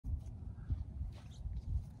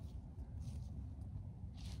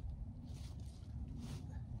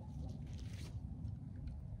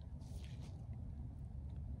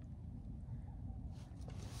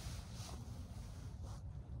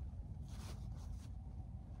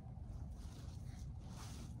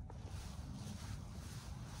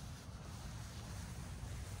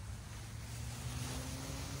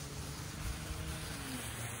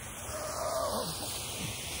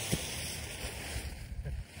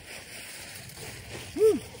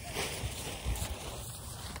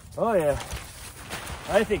Oh yeah,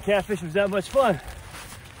 I think catfishing was that much fun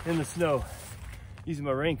in the snow. Using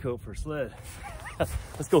my raincoat for a sled.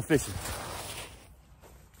 Let's go fishing.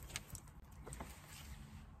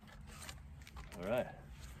 All right.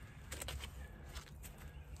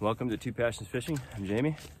 Welcome to Two Passions Fishing. I'm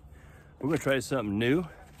Jamie. We're gonna try something new.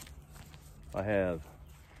 I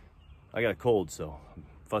got a cold, so I'm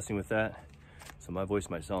fussing with that. So my voice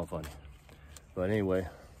might sound funny. But anyway,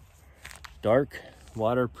 dark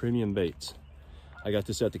water premium baits. I got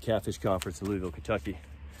this at the Catfish Conference in Louisville, Kentucky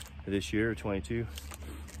this year, 22.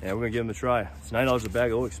 And we're gonna give them a try. It's $9 a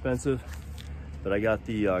bag, a little expensive, but I got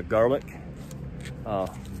the garlic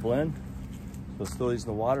blend. So let's throw these in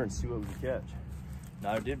the water and see what we can catch.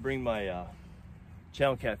 Now I did bring my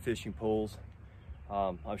channel cat fishing poles.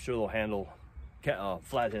 I'm sure they'll handle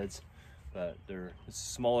flatheads, but it's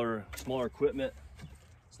smaller equipment.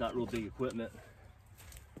 It's not real big equipment,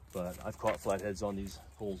 but I've caught flatheads on these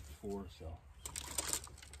poles before, so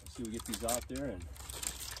let's see if we get these out there and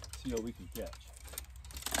see what we can catch.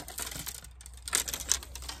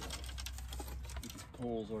 Get these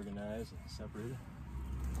poles organized and separated.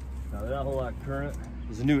 Now there's not a whole lot of current.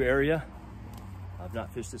 There's a new area. I've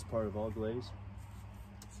not fished this part of auglaize,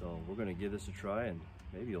 so we're gonna give this a try and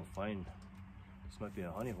maybe you'll find, this might be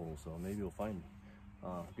a honey hole, so maybe you'll find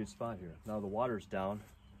a good spot here. Now the water's down,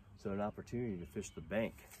 so an opportunity to fish the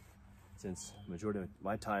bank, since the majority of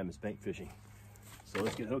my time is bank fishing. So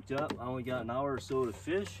let's get hooked up. I only got an hour or so to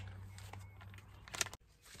fish.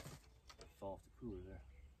 Fall off the cooler there.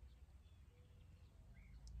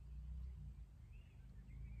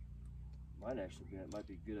 Might actually be, it might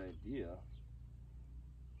be a good idea.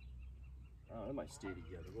 Oh, it might stay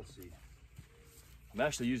together, we'll see. I'm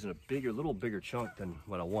actually using a little bigger chunk than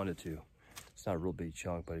what I wanted to. It's not a real big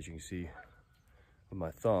chunk, but as you can see with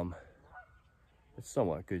my thumb, it's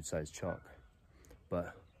somewhat a good sized chunk.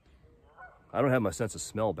 But I don't have my sense of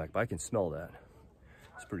smell back, but I can smell that.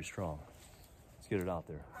 It's pretty strong. Let's get it out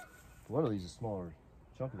there. One of these is a smaller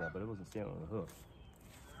chunk of that, but it wasn't standing on the hook.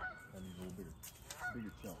 I need a little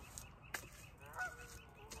bigger chunk.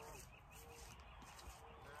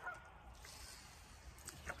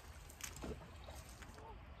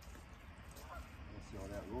 Let's see how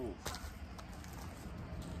that rolls.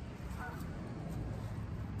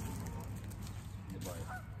 Get my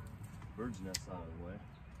bird's nest out of the way.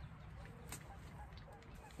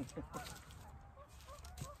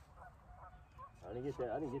 I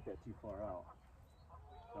didn't get that too far out.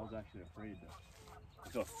 I was actually afraid that I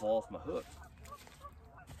was gonna fall off my hook.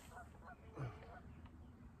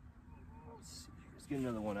 Let's get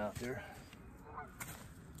another one out there.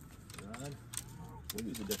 Rod. We'll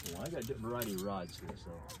use a different one. I got a different variety of rods here,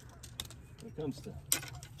 so when it comes to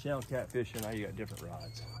channel cat fishing, I got different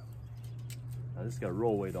rods. Now this got a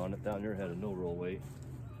roll weight on it. Down there had a no roll weight.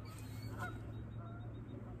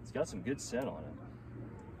 It's got some good scent on it.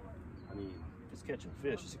 I mean, just catching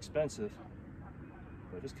fish, it's expensive,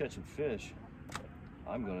 but just catching fish,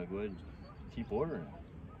 I'm gonna go ahead and keep ordering it.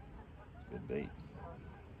 Good bait.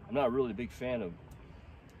 I'm not really a big fan of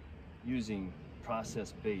using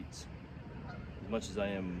processed baits as much as I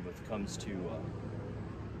am when it comes to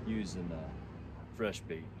using fresh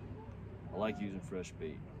bait. I like using fresh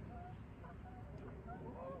bait.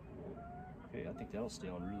 Okay, I think that'll stay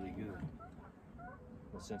on really good.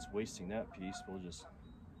 No sense wasting that piece. We'll just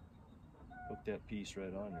hook that piece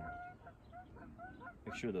right on there.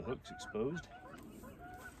 Make sure the hook's exposed.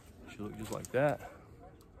 Should look just like that.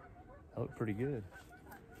 That looked pretty good.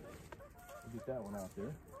 We'll get that one out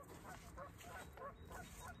there.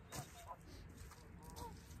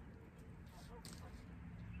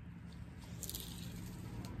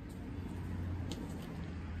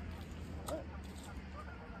 All right.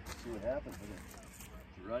 Let's see what happens with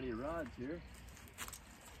a variety of rods here.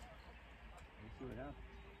 Let's see what happens.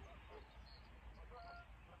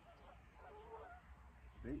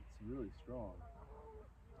 Bait's really strong.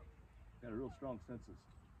 Got a real strong sense of,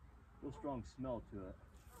 real strong smell to it.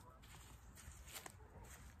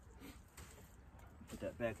 Put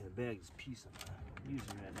that back in the bag, this piece I'm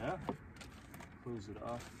using right now. Close it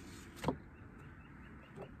off.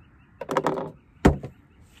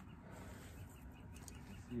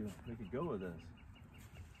 Let's see if we can go with this.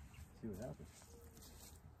 See what happens.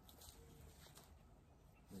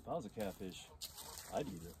 If I was a catfish, I'd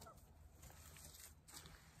eat it.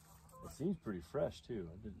 It seems pretty fresh too.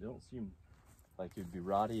 It don't seem like it'd be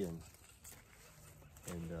rotty and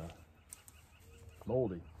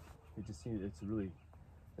moldy. It just seems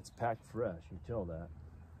it's packed fresh. You can tell that.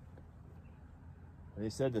 And they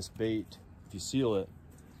said this bait, if you seal it,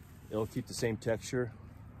 it'll keep the same texture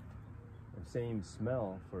and same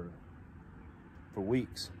smell for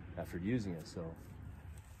weeks. after using it. So,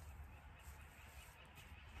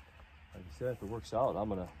 like I said, if it works out, I'm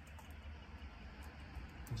gonna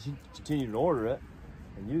continue to order it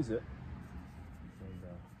and use it.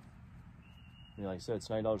 And like I said, it's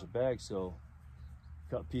 $9 a bag, so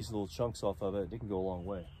cut a piece of little chunks off of it, it can go a long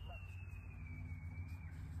way.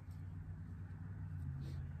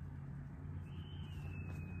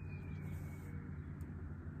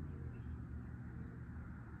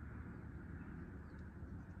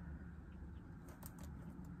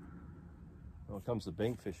 When it comes to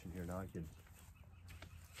bank fishing here now, I can,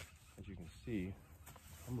 as you can see,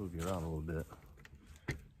 I'll move you around a little bit.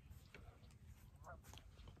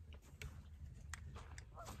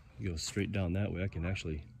 You go straight down that way. I can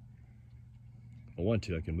actually, if I want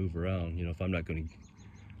to, I can move around. You know, if I'm not going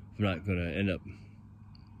to end up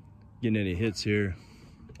getting any hits here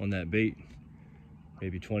on that bait,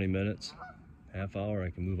 maybe 20 minutes, half hour,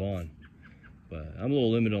 I can move on. But I'm a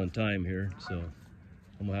little limited on time here, so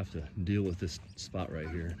I'm gonna have to deal with this spot right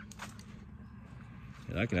here.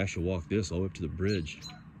 And I can actually walk this all the way up to the bridge.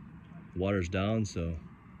 The water's down, so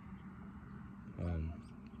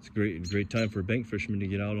it's a great time for a bank fisherman to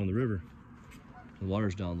get out on the river. The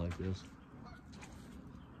water's down like this.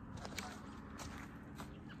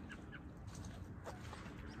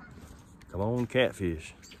 Come on,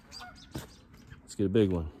 catfish. Let's get a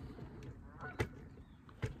big one.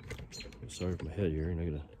 Sorry for my head here, and I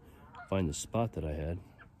gotta find the spot that I had.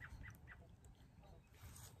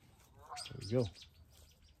 There we go.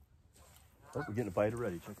 Oh, we're getting a bite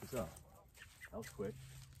already. Check this out. That was quick.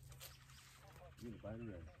 We're getting a bite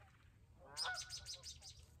already.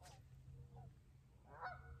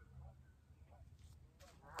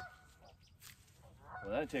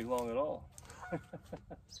 Well, that didn't take long at all.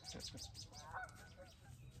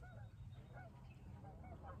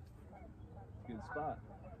 Good spot.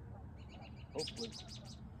 Hopefully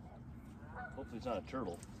it's not a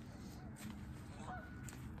turtle.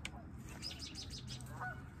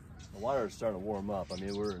 The water is starting to warm up. I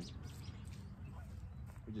mean, we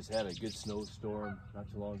just had a good snowstorm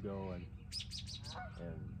not too long ago, and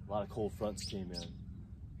a lot of cold fronts came in. So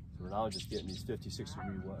we're now just getting these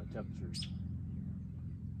 56-degree temperatures.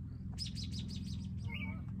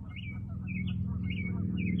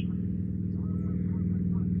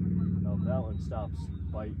 Now if that one stops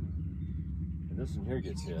biting, and this one here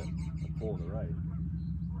gets hit, I'm pulling the right,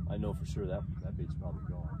 I know for sure that bait's probably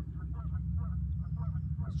gone.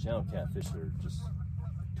 These channel catfish are just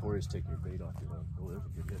notorious taking your bait off your hook. Oh, there's a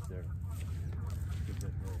good hit there. Good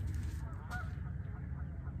hit there.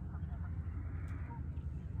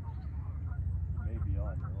 He may be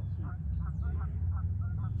on here, we'll see.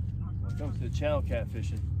 When it comes to the channel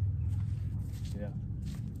catfishing, yeah,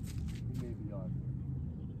 he may be on here.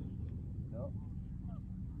 No.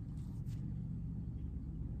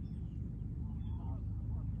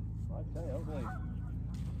 I tell you,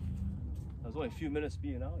 I was only a few minutes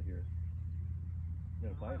being out here.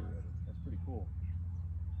 Got a bite already. That's pretty cool.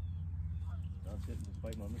 Now it's hitting, just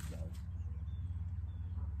biting on this side.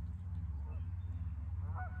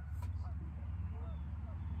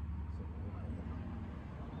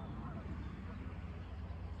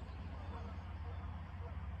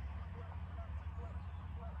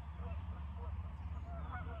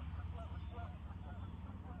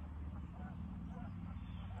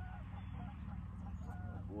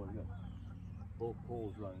 Boy, we got both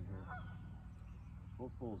poles running here.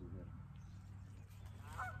 Both poles are here.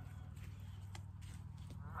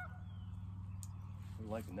 I'm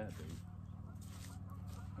liking that bait.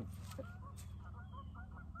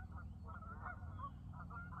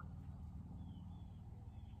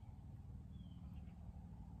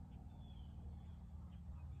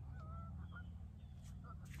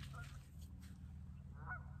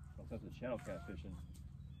 When it comes to channel catfishing,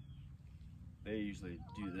 they usually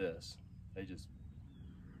do this. They just,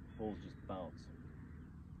 poles just bounce.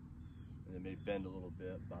 And they may bend a little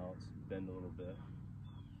bit, bounce, bend a little bit.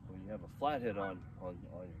 When you have a flathead on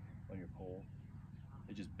your pole,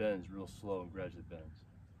 it just bends real slow and gradually bends.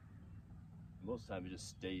 Most of the time it just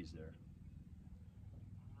stays there.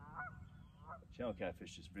 Channel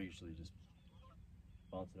catfish just usually just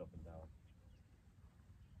bounce it up and down.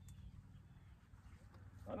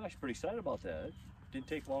 I'm actually pretty excited about that. It didn't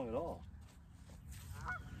take long at all.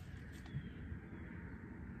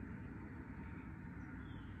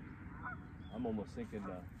 I'm almost thinking,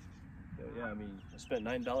 yeah, I mean, I spent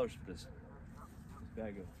 $9 for this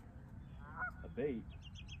bag of bait,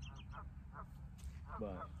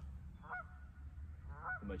 but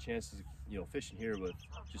my chances, you know, fishing here with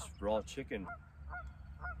just raw chicken,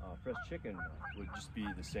 fresh chicken, would just be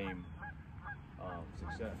the same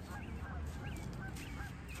success.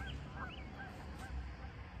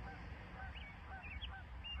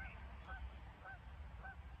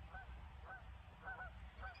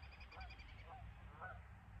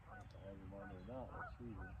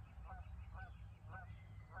 feet here.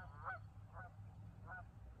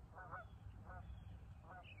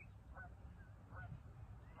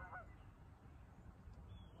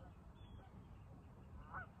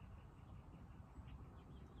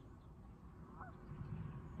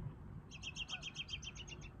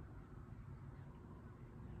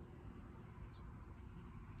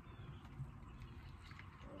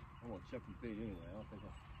 I'm gonna check the bait anyway. I don't think I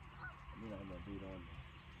may not have my bait on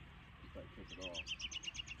if I took it off.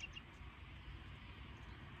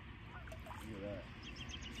 Look at that.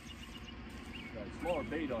 Got a smaller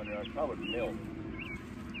bait on there, I probably would have nailed it.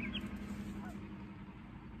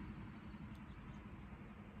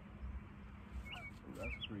 Ooh,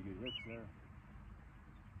 that's a pretty good hit there.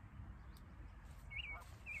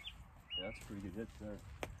 Yeah, that's a pretty good hit there.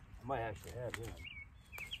 I might actually have him.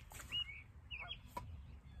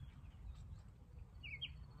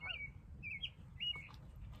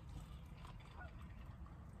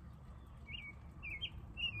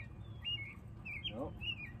 Nope.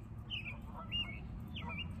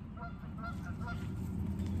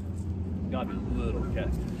 Gotta be a little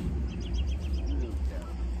catfish. Little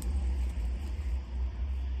catfish.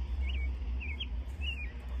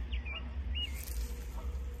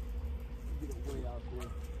 Get it way out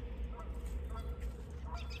there.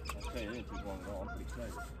 I'll tell you, it didn't take long at all. I'm pretty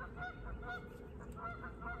excited.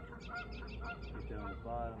 Get down to the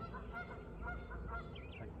bottom.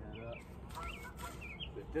 Tighten that up.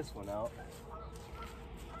 Get this one out.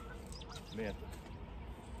 Man,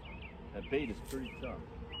 that bait is pretty tough.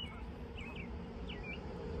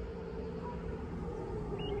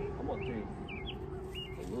 I'm gonna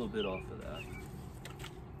take a little bit off of that.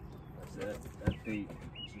 That's it. That bait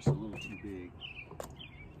is just a little too big.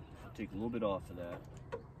 I'll take a little bit off of that.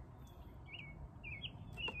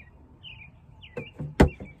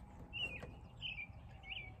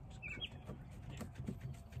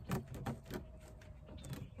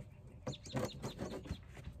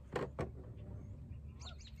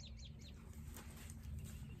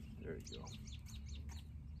 There you go.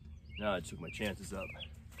 Now I took my chances up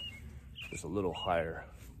just a little higher.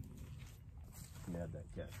 Nab that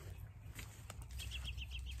catfish.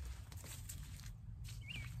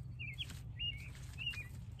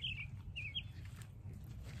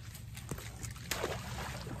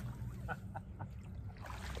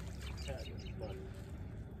 That is funny.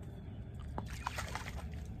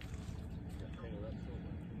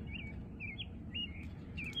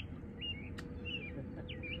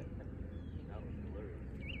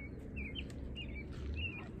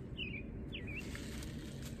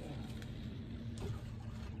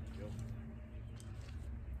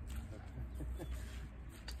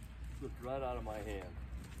 Slipped right out of my hand.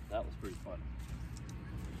 That was pretty fun.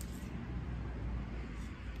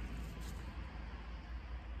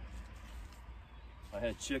 I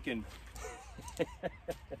had chicken.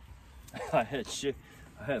 I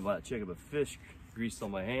had my chicken, but fish greased on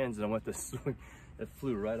my hands, and I went to swing. It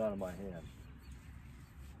flew right out of my hand.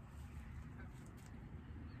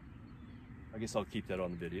 I guess I'll keep that on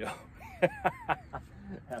the video.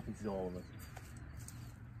 Happens to all of us.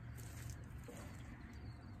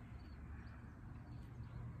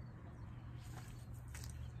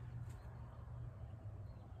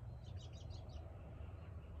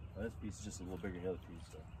 This piece is just a little bigger than the other piece.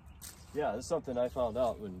 So. Yeah, this is something I found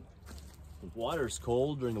out when water's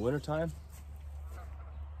cold during the wintertime.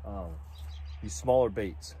 These smaller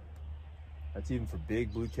baits. That's even for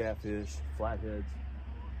big blue catfish, flatheads.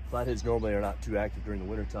 Flatheads normally are not too active during the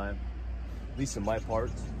wintertime, at least in my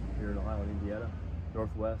parts here in Ohio and Indiana,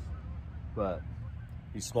 Northwest. But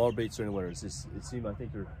these smaller baits during the winter, it seems, I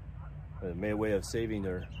think they're a way of saving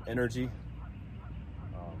their energy.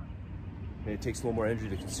 Maybe it takes a little more energy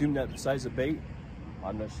to consume that size of bait.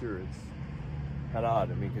 I'm not sure. It's kind of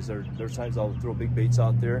odd. I mean, because there's times I'll throw big baits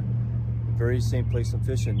out there, the very same place I'm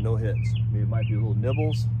fishing, no hits. I mean, it might be little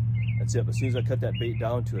nibbles. That's it. But as soon as I cut that bait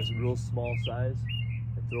down to a real small size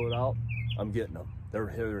and throw it out, I'm getting them. They're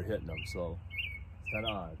hitting them. So it's kind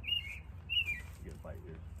of odd. Get a bite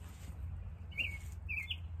here.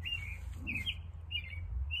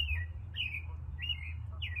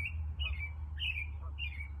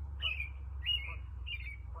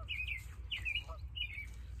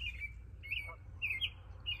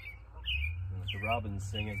 The robin's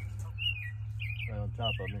singing right on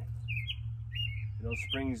top of me. You know,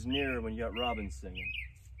 spring's near when you got robins singing.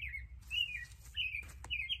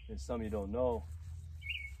 And some of you don't know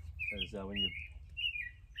is that when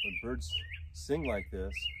birds sing like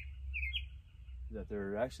this, that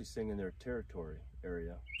they're actually singing their territory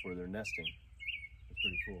area where they're nesting. It's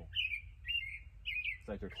pretty cool. It's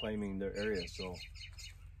like they're claiming their area. So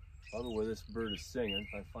Probably where this bird is singing.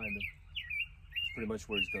 If I find him, it's pretty much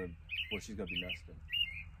where she's gonna be nesting.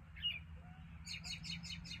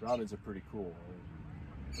 Robins are pretty cool.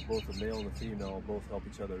 Both the male and the female both help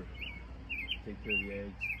each other take care of the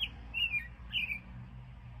eggs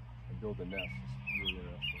and build the nest. It's really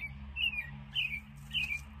interesting.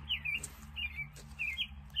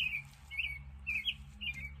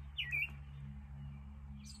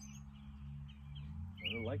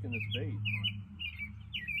 They're liking this bait.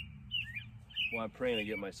 Well, I'm praying I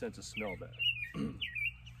get my sense of smell back.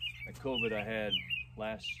 That COVID I had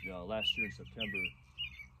last year in September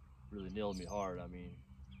really nailed me hard. I mean,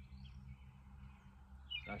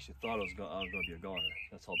 I actually thought I was going to be a goner.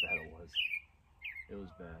 That's how bad it was. It was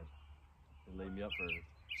bad. It laid me up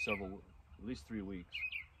for at least 3 weeks.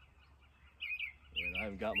 And I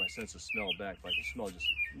haven't got my sense of smell back, but I can smell just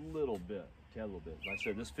a little bit, a tad little bit. Like I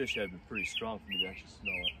said, this fish had been pretty strong for me to actually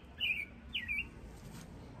smell it.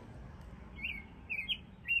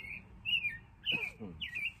 Ooh,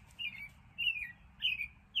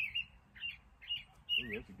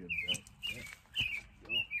 that's a good belt. Yeah.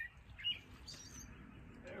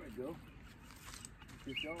 There we go.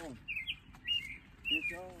 Fish on.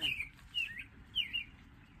 Fish on.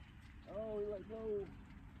 Oh, he let go.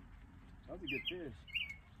 That was a good fish.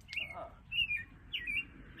 Ah.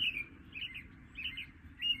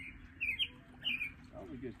 That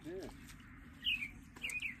was a good fish.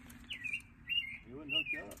 He wasn't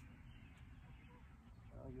hooked up.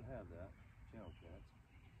 Well, you have that. Channel cats.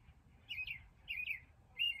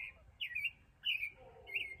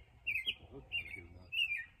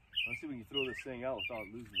 Let's see if we can throw this thing out without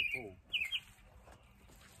losing the pole.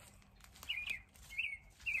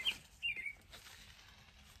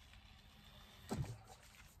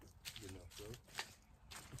 Good enough, bro.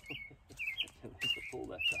 At least the pole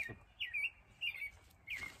that time.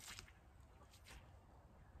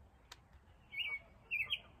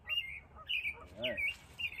 Alright,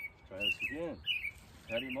 try this again.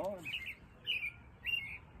 Had him on.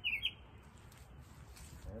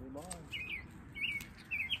 Had him on.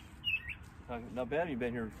 Not bad. You've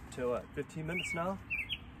been here till 15 minutes now.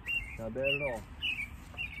 Not bad at all.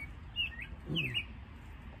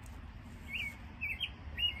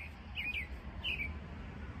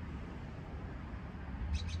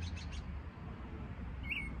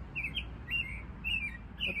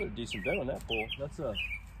 I put a decent bed on that pole. That's a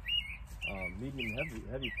medium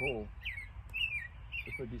heavy pole.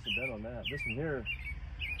 I put a decent bed on that. This one here,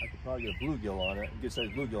 I could probably get a bluegill on it. A good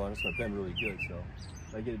sized bluegill on it. It's gonna bend really good. So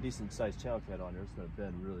if I get a decent sized channel cat on there, it's gonna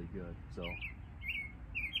bend really good. So I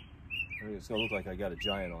think it's gonna look like I got a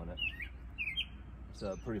giant on it. It's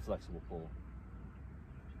a pretty flexible pole.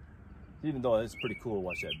 Even though it's pretty cool to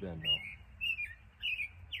watch that bend though.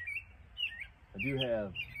 I do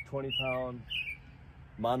have 20-pound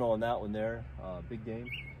mono on that one there, big game.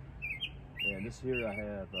 And this here I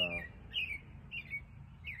have,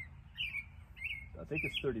 I think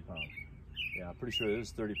it's 30 pound. Yeah, I'm pretty sure it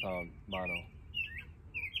is 30-pound mono.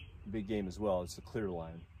 Big game as well, it's the clear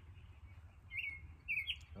line.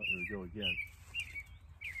 Oh, here we go again.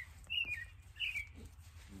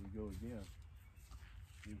 Here we go again.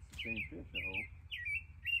 It's the same fish, I hope.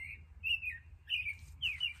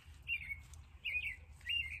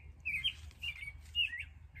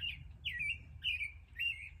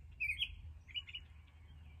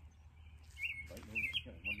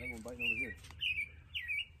 Another one biting over here.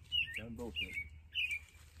 Got them both hit.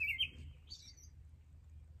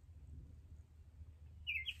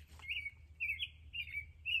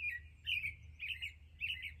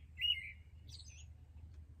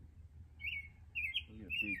 Look at a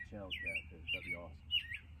big channel catfish. That'd be awesome.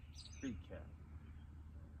 Big cat.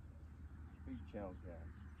 Big channel cat.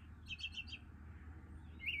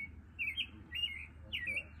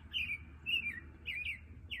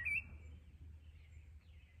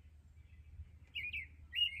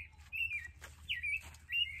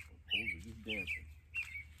 Just dancing.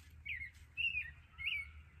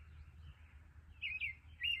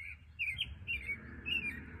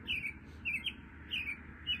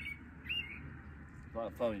 It's a lot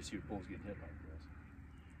of fun when you see your poles getting hit like this.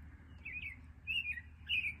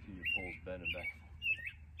 See your poles bending back.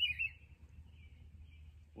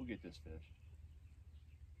 We'll get this fish.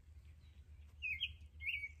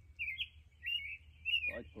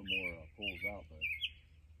 I like to put more poles out,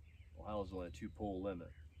 but Ohio's only a 2-pole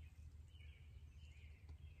limit.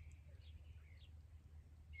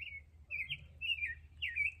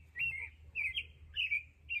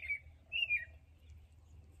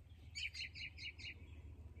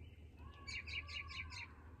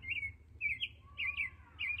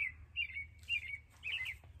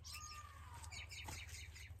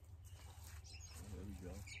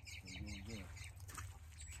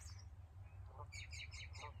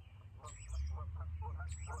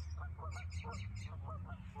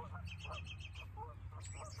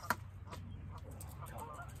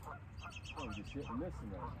 getting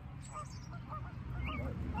missing right now.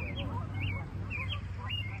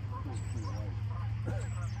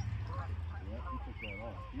 Yeah, he took that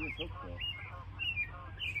off. He was hooked though.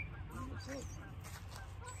 He was hooked.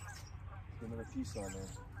 Get another piece on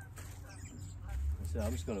there. So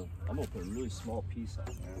I'm gonna put a really small piece on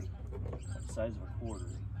there, about the size of a quarter.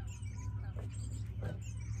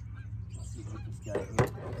 Let's see if we get this guy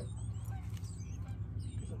hooked.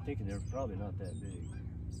 Because I'm thinking they're probably not that big.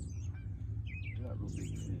 They're not real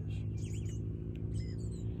big fish.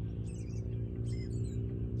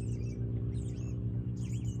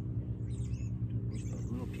 Put a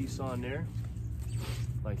little piece on there,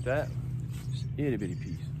 like that. Just itty bitty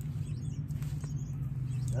piece.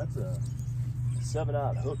 That's a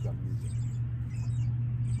 7/0 hook I'm using.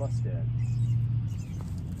 Mustad.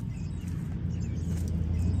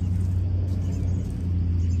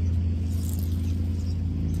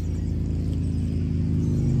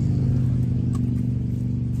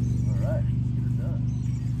 Alright, these are done.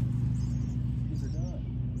 These are done.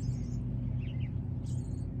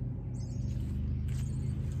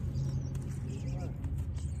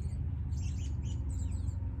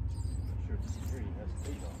 Not sure if this is here, he has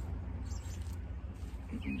bait on.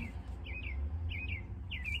 Make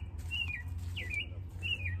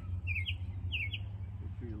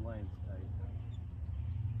sure your line's tight.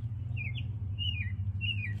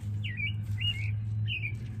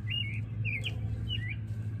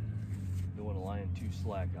 Don't want a line too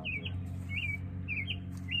slack out there.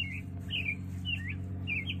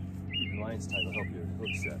 Keep your lines tight will help your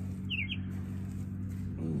hook set.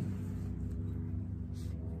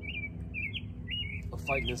 I'm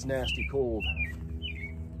fighting this nasty cold.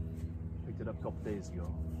 Picked it up a couple days ago.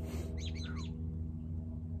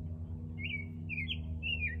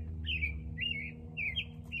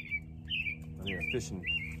 I mean, fishing,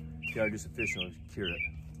 you gotta do some fishing to cure it.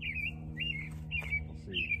 We'll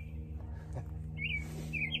see.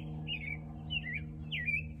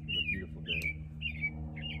 It's a beautiful day.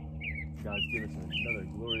 God's given us another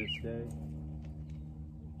glorious day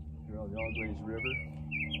here on the Auglaize River.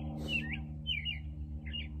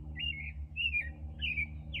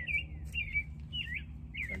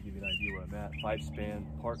 I'll give you an idea where I'm at. 5-span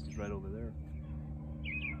park is right over there.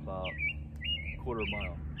 About a quarter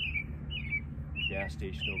mile. Gas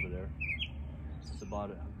station over there. That's about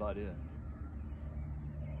it.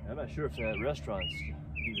 I'm not sure if that restaurant's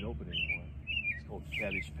even open anymore. It's called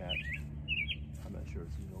Cabbage Patch. I'm not sure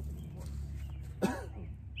it's even open anymore.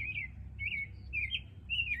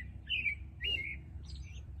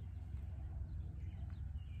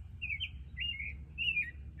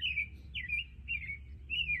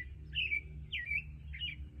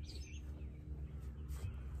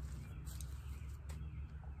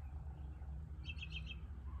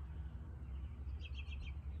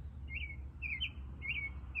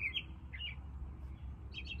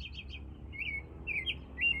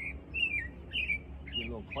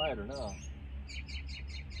 Getting a little quieter now.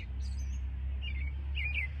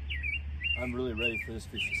 I'm really ready for this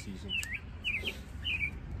fishing season.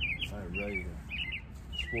 I'm ready to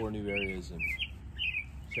explore new areas and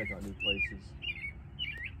check out new places.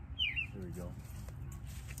 There we go.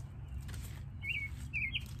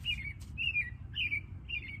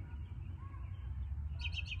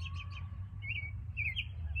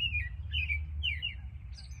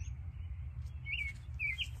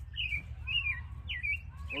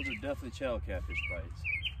 Those are definitely channel catfish bites.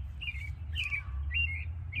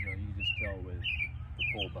 You know, you can just tell with the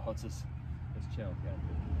pole bounces. That's channel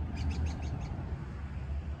catfish.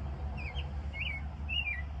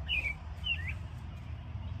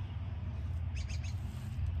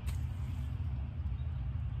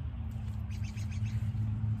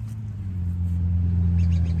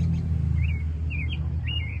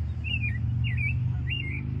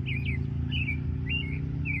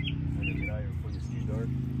 I'm gonna get out here before it's too dark.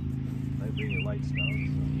 Might bring your lights down.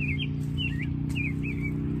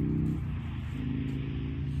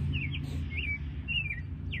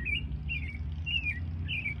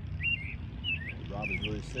 Robin's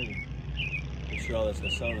really singing. I'm sure all that's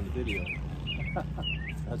gonna sound in the video.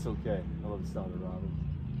 That's okay. I love the sound of Robin.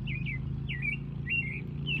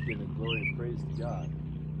 Giving glory and praise to God.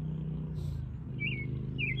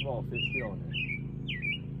 Come on, fish, get on there.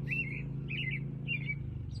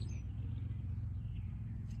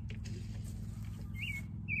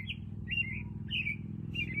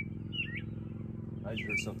 I just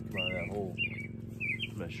heard something come out of that hole.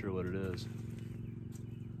 I'm not sure what it is.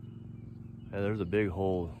 Yeah, there's a big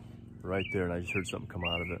hole right there, and I just heard something come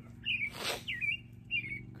out of it.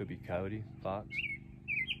 Could be coyote, fox.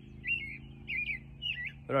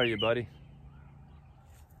 What are you, buddy?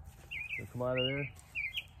 come out of there.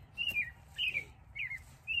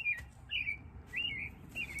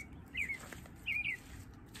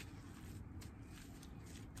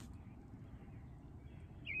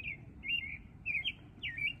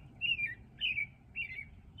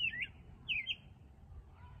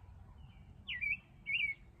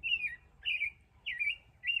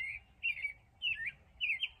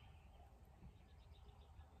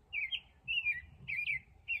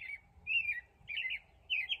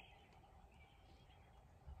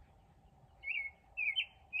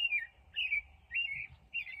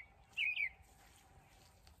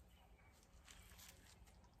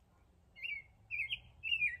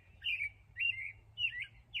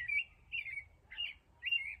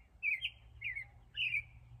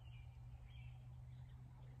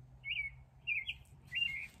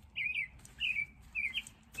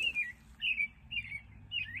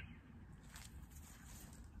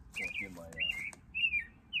 Get my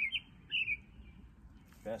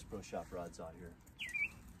Bass Pro Shop rods out here.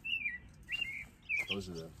 Those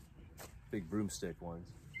are the big broomstick ones.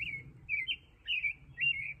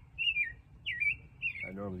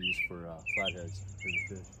 I normally use for flatheads, big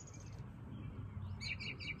fish.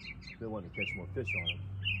 They want to catch more fish on them.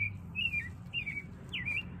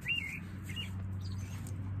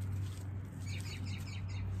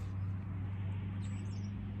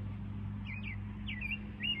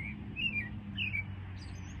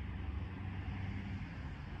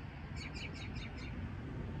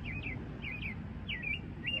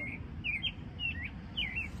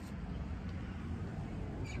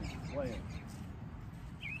 Playing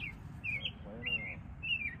around.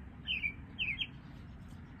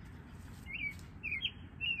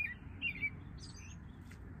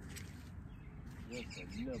 Just a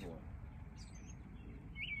nibbling.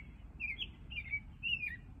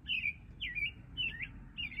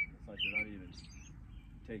 It's like they're not even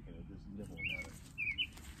taking it, just nibbling at it.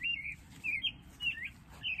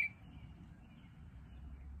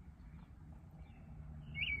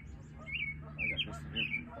 I got this one here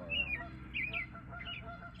pretty far out.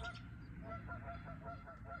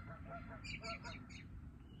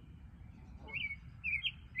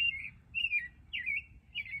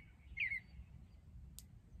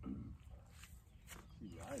 See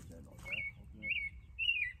the eyes end on that.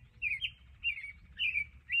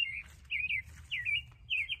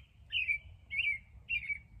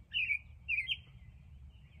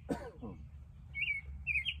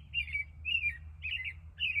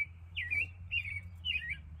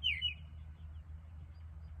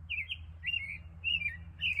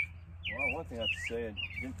 Well, one thing I have to say, I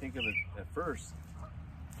didn't think of it at first.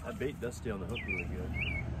 That bait does stay on the hook really good.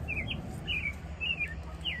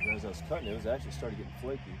 As I was cutting it, actually started getting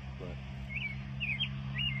flaky, but a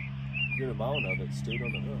good amount of it stayed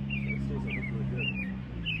on the hook. So it stays on the hook really good.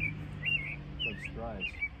 I'm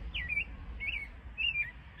surprised.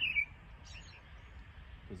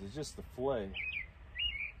 Because it's just the fillet.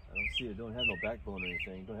 I don't see it, don't have no backbone or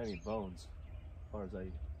anything, don't have any bones. As far as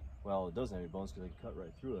well, it doesn't have any bones because I can cut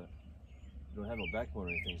right through it. It don't have no backbone or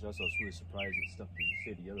anything, so that's why I was really surprised that stuff didn't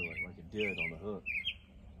stay together like it did on the hook.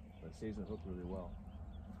 But it stays on the hook really well.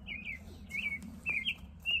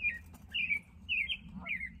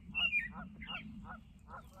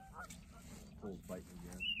 Pull's biting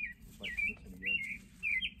again. Biting missing again.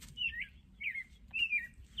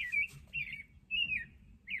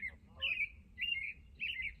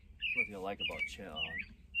 One thing I like about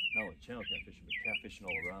not only channel catfishing, but catfishing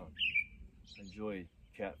all around. I enjoy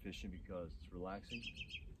catfishing because it's relaxing,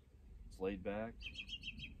 it's laid back.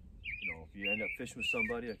 You know, if you end up fishing with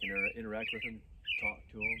somebody, I can interact with them, talk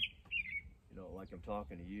to them. You know, like I'm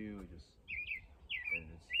talking to you, and it's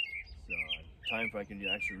time for I can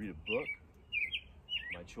actually read a book,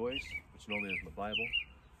 my choice, which normally is my Bible.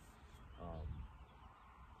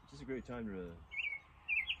 It's just a great time to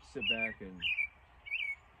sit back and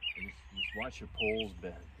just watch your poles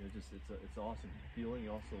bend. It's an awesome feeling.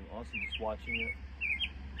 Also awesome just watching it.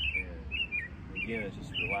 And again, it's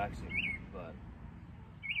just relaxing. But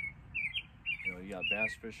you know, you got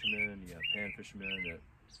bass fishermen, you got pan fishermen that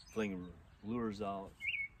fling lures out.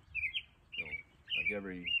 You know, like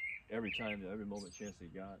every time, every moment chance they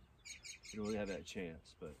got. You don't really have that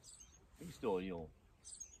chance, but you can still, you know,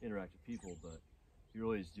 interact with people. But you're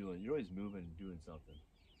always moving and doing something.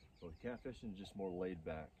 So catfishing is just more laid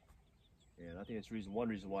back. And I think it's one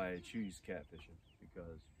reason why I choose catfishing,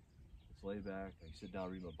 because it's laid back. I can sit down,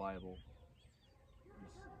 read my Bible. This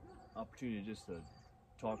opportunity just to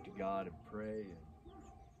talk to God and pray. And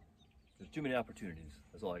there's too many opportunities.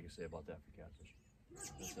 That's all I can say about that for catfishing.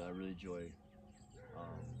 I really enjoy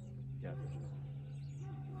catfishing.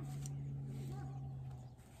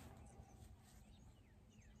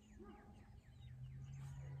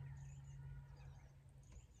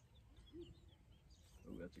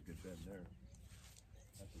 that's a good bend there.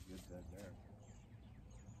 That's a good bend there.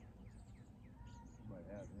 You might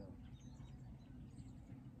have him.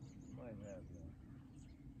 You might have him.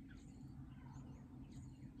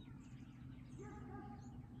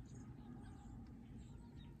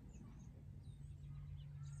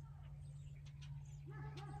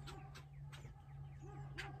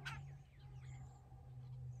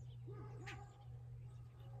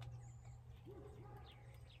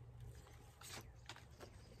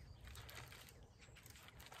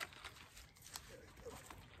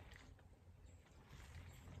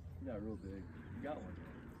 Not real big. You got one.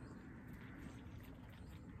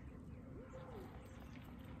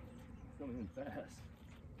 It's coming in fast.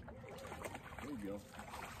 There you go.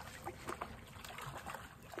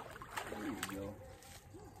 There you go.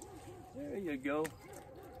 There you go.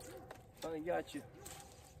 Finally got you.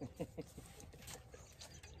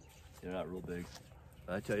 They're not real big.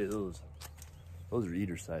 I tell you, those are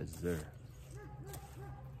eater sizes there.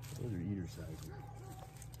 Those are eater sizes.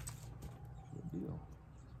 Good deal.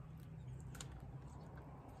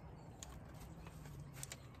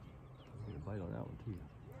 Get a bite on that one too.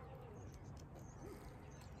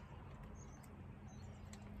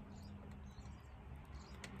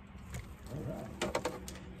 All right.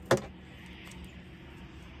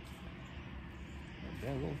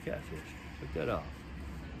 Bad little catfish. Pick that off.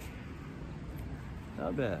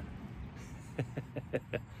 Not bad.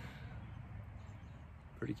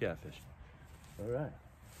 Pretty catfish. All right.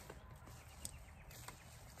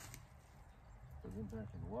 Put him back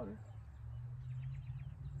in the water.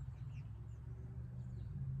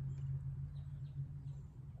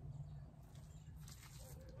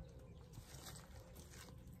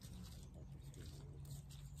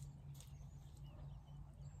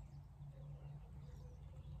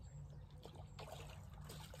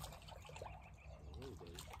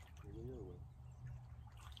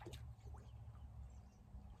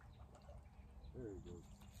 There he goes.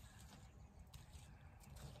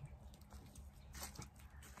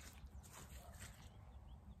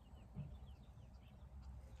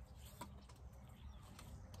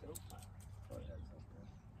 Nope. Oh, it had something.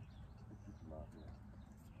 Keep him out here.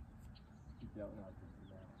 Keep that one out there for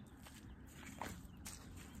now.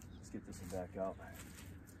 Let's get this one back out.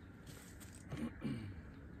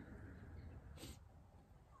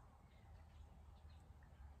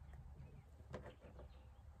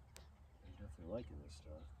 Liking this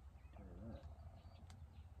stuff. Tell you that.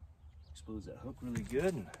 Expose that hook really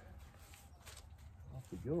good and off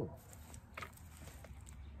we go.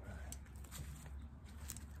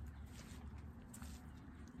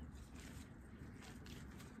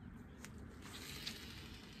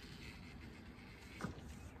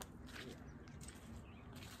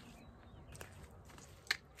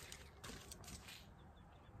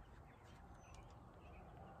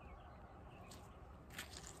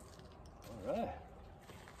 All right.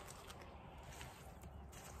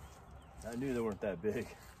 I knew they weren't that big. They're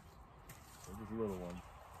just little ones.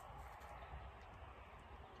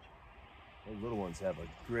 Those little ones have a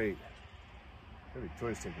great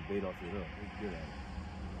choice taking bait off your hook. They're good at it.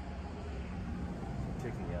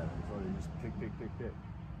 Ticking at it. So they just pick.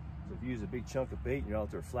 So if you use a big chunk of bait and you're out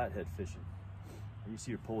there flathead fishing, and you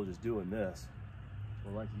see your pole just doing this,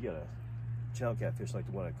 well, like you got a channel catfish like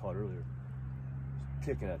the one I caught earlier, just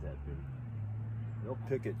picking at that bait. They'll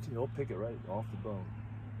pick it right off the bone.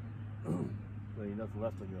 There ain't nothing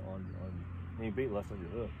left on your any bait left on your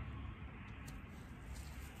hook.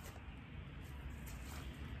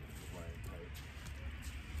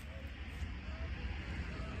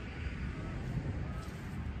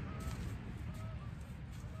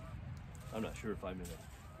 I'm not sure if I'm in a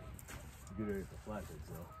good area for flatheads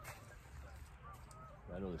though.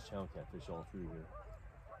 I know there's channel catfish all through here.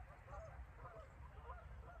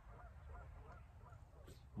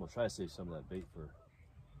 I'm gonna try to save some of that bait for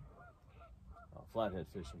flathead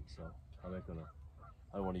fishing, so I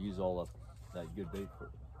don't want to use all of that good bait for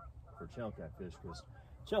channel catfish, because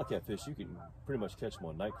channel catfish you can pretty much catch them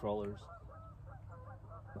on night crawlers,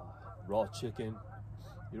 raw chicken.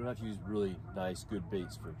 You don't have to use really nice good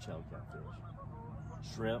baits for channel catfish.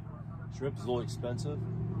 Shrimp is a little expensive.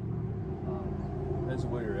 Depends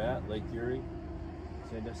on where you're at, Lake Erie,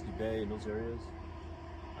 Sandusky Bay, in those areas.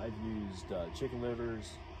 I've used chicken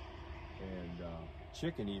livers and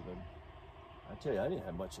chicken even. I tell you, I didn't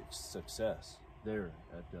have much success there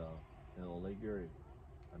at Lake Erie.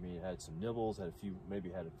 I mean, it had some nibbles, maybe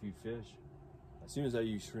had a few fish. As soon as I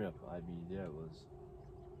used shrimp, I mean, yeah, it was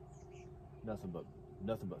nothing but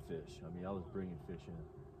fish. I mean, I was bringing fish in.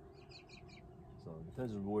 So it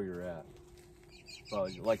depends on where you're at.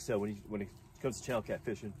 Like I said, when it comes to channel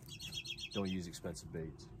catfishing, don't use expensive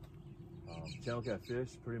baits. Channel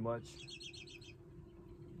catfish, pretty much,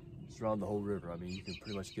 it's around the whole river. I mean, you can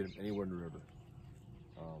pretty much get them anywhere in the river.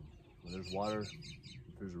 When there's water,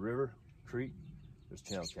 if there's a river, creek, there's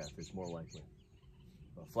channel catfish more likely.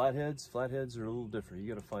 Flatheads are a little different.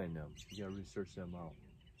 You got to find them. You got to research them out.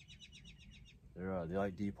 They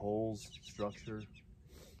like deep holes, structure,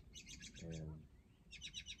 and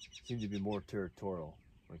seem to be more territorial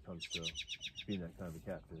when it comes to being that kind of a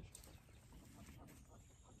catfish.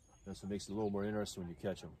 That's what makes it a little more interesting when you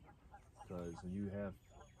catch them, because when you have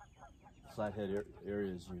flathead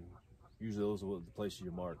areas, usually those are the places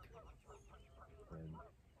you mark, and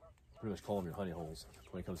pretty much call them your honey holes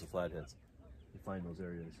when it comes to flatheads. You find those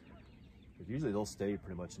areas, but usually they'll stay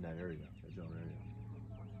pretty much in that area, that general area.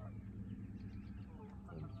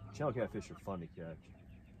 And channel catfish are fun to catch.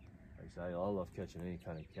 Like I said, I love catching any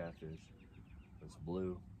kind of catfish. It's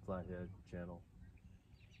blue, flathead, channel.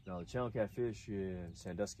 Now the channel catfish in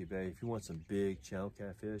Sandusky Bay, if you want some big channel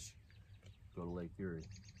catfish, go to Lake Erie.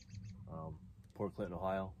 Port Clinton,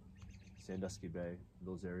 Ohio, Sandusky Bay,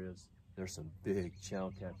 those areas, there's some big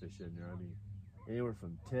channel catfish in there. I mean, anywhere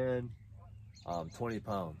from 10, 20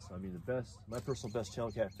 pounds. I mean, my personal best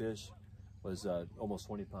channel catfish was almost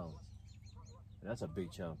 20 pounds. And that's a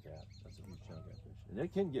big channel cat. That's a big channel catfish. And they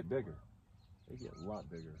can get bigger. They get a lot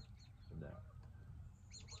bigger than that.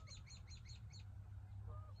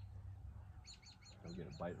 I'm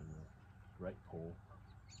getting a bite on the right pole.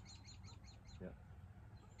 Yeah.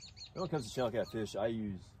 When it comes to channel catfish, I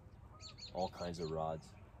use all kinds of rods.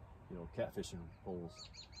 You know, catfishing poles.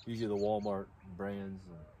 Usually the Walmart brands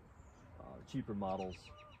and cheaper models.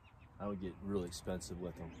 I don't get really expensive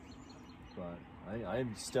with them. But I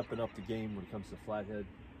am stepping up the game when it comes to flathead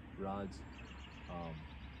rods.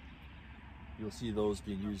 You'll see those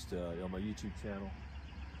being used on my YouTube channel.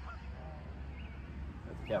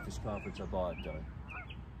 At the Catfish Conference, I bought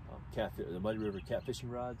the Muddy River catfishing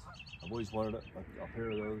rods. I've always wanted a pair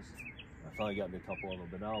of those. I finally got me a couple of them,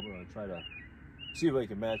 but now I'm going to try to see if I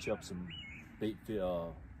can match up some bait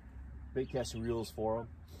casting reels for them.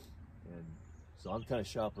 And so I'm kind of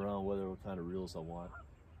shopping around what kind of reels I want.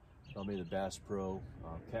 Maybe the Bass Pro,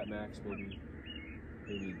 Cat Max, maybe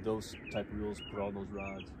those type of reels to put on those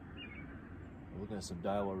rods. I'm looking at some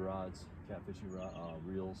Daiwa rods, catfishing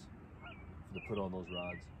reels to put on those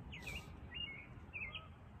rods.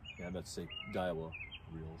 Yeah, I meant to say Daiwa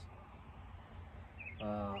reels.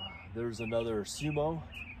 There's another Sumo.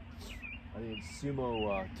 I think it's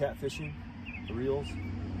Sumo catfishing reels.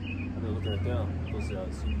 I've been looking at them. What's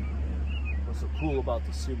so cool about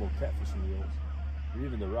the Sumo catfishing reels, or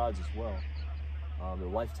even the rods as well, they're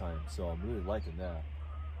lifetime, so I'm really liking that.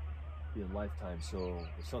 Being lifetime, so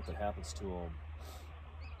if something happens to them,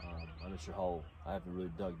 I'm not sure how, I haven't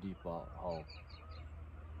really dug deep about how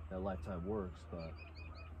that lifetime works, but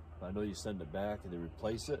I know you send it back and they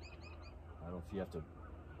replace it. I don't know if you have to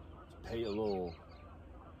pay a little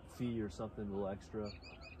fee or something, a little extra,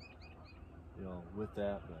 you know, with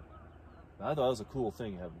that, but I thought it was a cool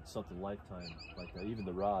thing having something lifetime like that. Even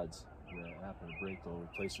the rods that happen to break, they'll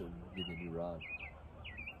replace it and give you a new rod.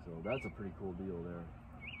 So that's a pretty cool deal there.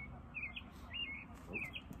 Oh,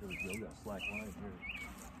 there we go. We got a slack line here.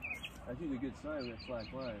 That's usually a good sign. We got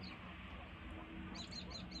slack line.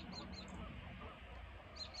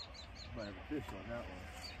 Might have a fish on that one.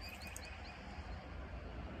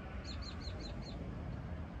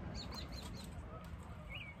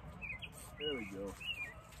 There we go.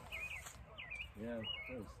 Yeah,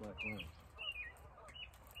 that was slack line.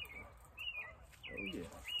 Oh yeah,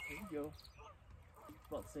 there you go.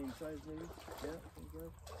 About the same size maybe. Yeah, there you go.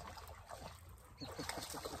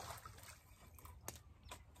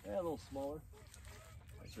 Yeah, a little smaller.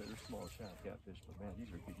 I said they're smaller channel catfish, but man,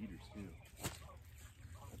 these are good eaters too.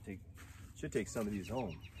 Should take some of these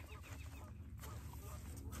home.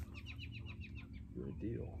 Good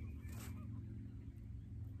deal.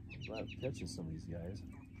 I'm glad I'm catching some of these guys.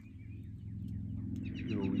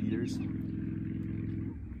 Good old eaters.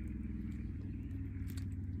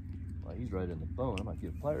 Wow, he's right in the bone. I might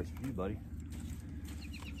get pliers for you, buddy.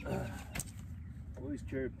 Always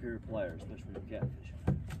carry a pair of pliers, especially with catfish.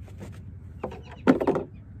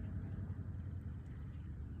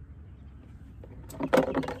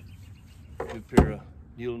 Good pair of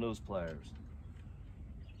needle nose pliers.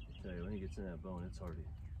 I tell you, when he gets in that bone, it's hard to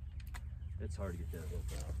get that hook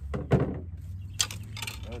out.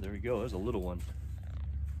 Oh, there we go. There's a little one.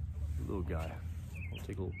 A little guy. I'll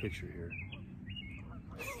take a little picture here.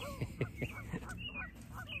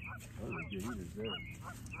 Oh, they're good eaters there. Good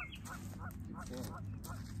fun.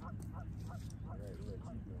 All right, we'll let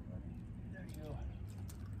you go, buddy. There you go.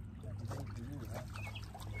 That's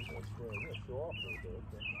for you, huh?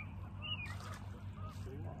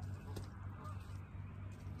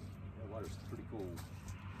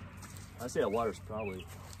 I say that water's probably,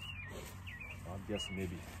 I'm guessing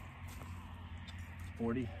maybe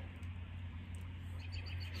 40,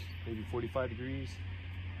 maybe 45 degrees.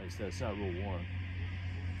 Like I said, it's not real warm.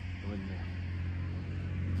 When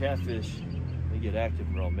the catfish, they get active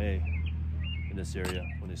around May in this area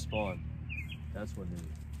when they spawn. That's when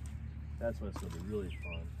it's going to be really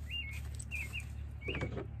fun.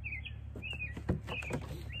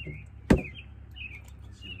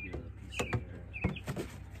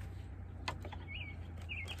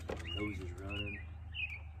 Nose is running.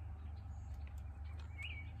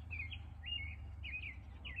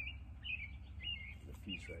 The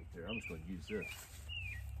piece right there. I'm just going to use this.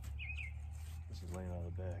 This is laying out of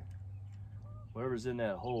the bag. Whatever's in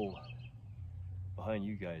that hole behind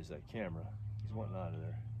you guys, that camera, he's wanting out of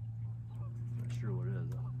there. Not sure what it is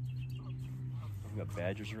though. We got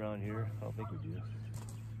badgers around here. I don't think we do.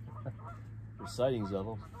 There's sightings of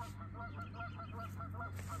them.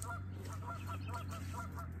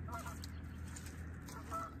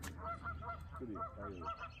 Could be a coyote.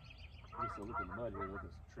 I guess I'll look at the mud here, look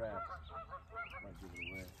at some tracks. Might give it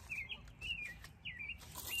away.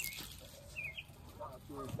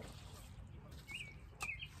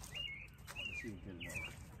 Let's see if we can get it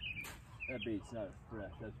out. That bait's not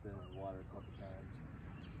fresh. That's been in the water a couple times.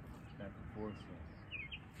 Back and forth. So.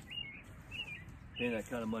 Paying that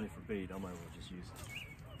kind of money for bait, I might as well just use it.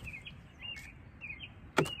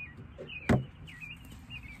 Let's see.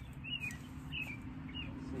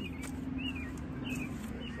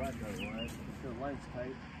 Flat line. The line's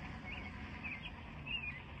tight.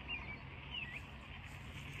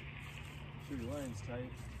 Sure your line's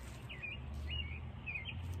tight.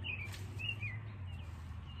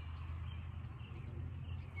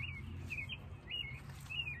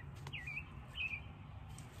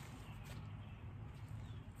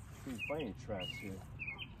 Couldn't find any tracks here.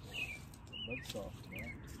 Mud's soft, man.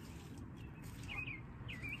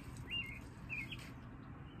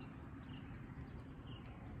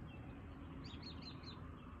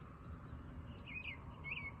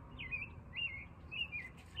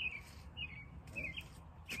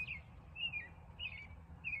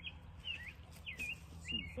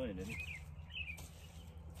 Find any.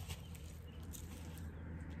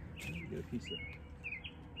 Get a piece of.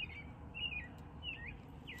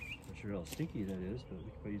 Not sure how stinky that is, but we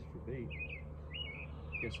could probably use it for bait.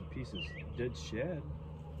 Get some pieces of dead shad.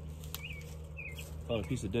 Found a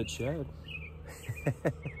piece of dead shad.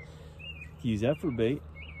 Use that for bait.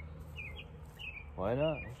 Why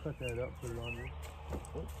not? I'll cut that up, put it on there.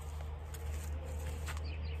 Oh.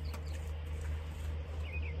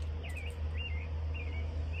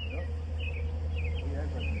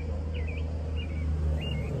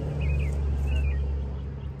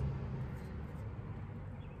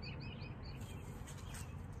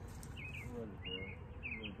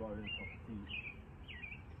 Brought in a couple feet.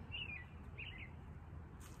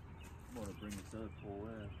 I'm going to bring this other pole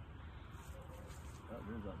in. That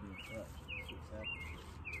rib's not being touched. That's what's happening.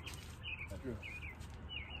 After the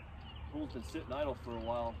pole's been sitting idle for a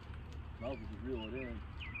while, might as well just reel it in,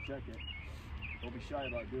 check it. Don't be shy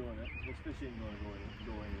about doing it. This fish ain't going to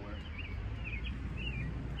go anywhere.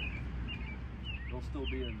 They'll still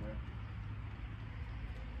be in there.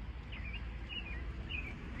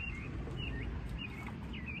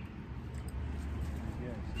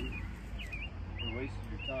 You're wasting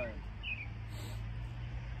your time.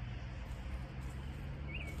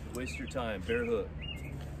 Waste your time, bare hook.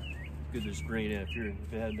 Good to just bring it in. If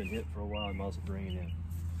it hadn't been hit for a while, you might as well bring it in.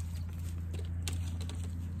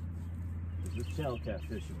 This is channel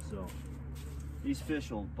catfishing, so these fish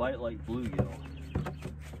will bite like bluegill.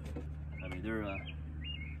 I mean, they're.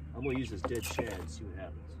 I'm gonna use this dead shad and see what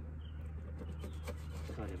happens.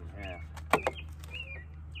 Cut him in half.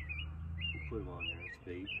 Put him on there. It's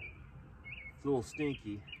bait. It's a little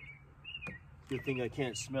stinky. Good thing I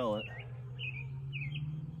can't smell it.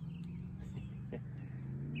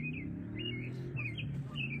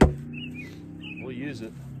 We'll use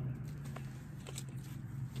it.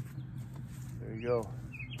 There you go.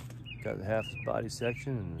 Got the half his body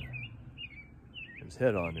section and his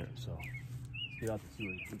head on there. So let's get out to see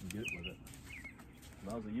what we can get with it.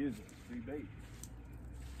 Might as well use it. It's free bait.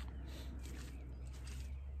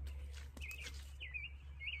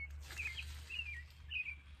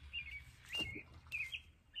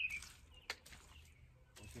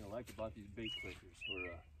 About these bait clickers,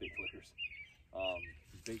 or bait clickers,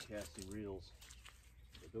 these bait casting reels,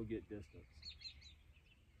 they'll get distance.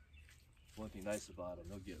 One thing nice about them,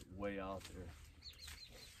 they'll get way out there,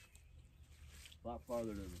 a lot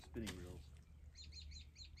farther than the spinning reels.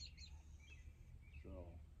 So,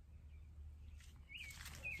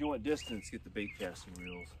 if you want distance, get the bait casting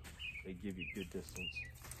reels. they give you good distance.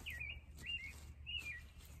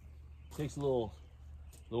 Takes a little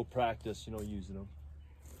practice, you know, using them.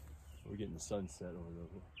 We're getting the sunset over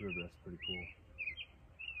the river. That's pretty cool.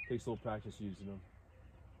 Takes a little practice using them.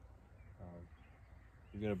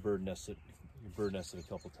 You're gonna bird nest it. You bird nest it a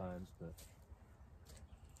couple times, but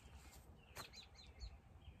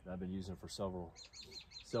I've been using it for several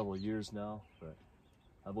years now. But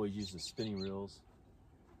I've always used the spinning reels.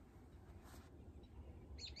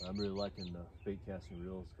 I'm really liking the bait casting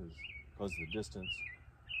reels because of the distance,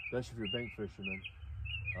 especially if you're a bank fisherman.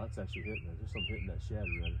 Oh, that's actually hitting it. There's some hitting that shad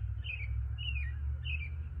already.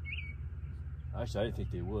 Actually, I didn't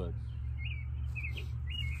think they would.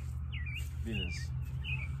 Being as it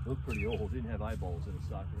looked pretty old, didn't have eyeballs in its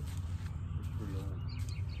socket. It was pretty old.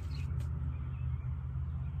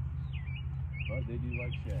 But they do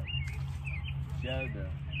like shad.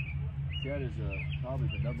 Shad is probably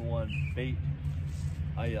the #1 bait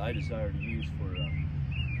I desire to use for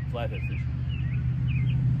flathead fishing.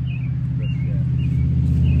 Fresh shad.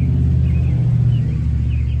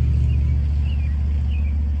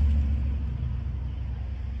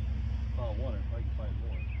 Found one, I probably can find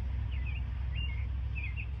more.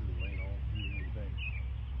 Through the lane all through the bank.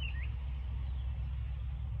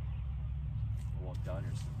 I'll walk down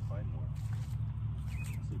here so I can find more.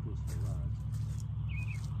 Stay close to the rods.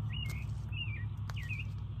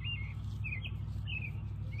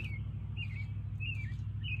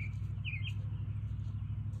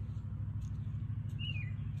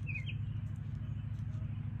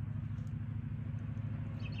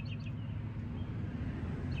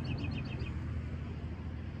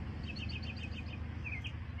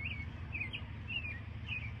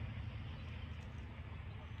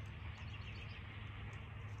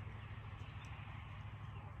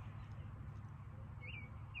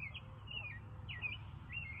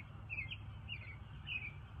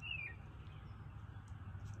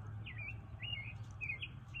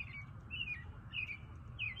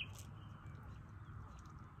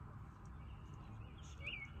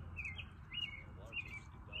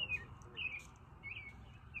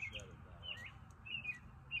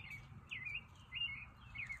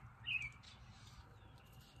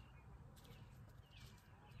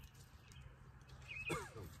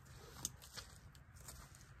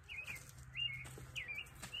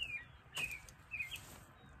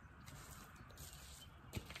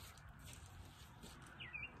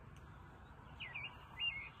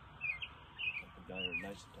 Down here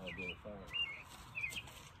nice and tall, build a fire.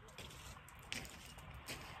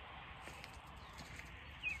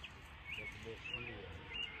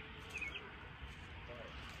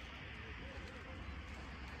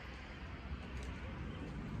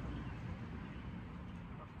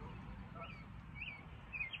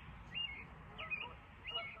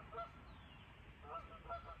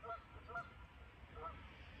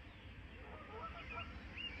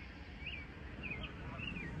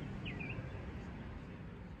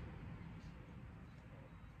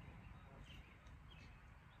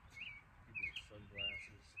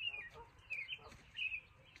 Sunglasses.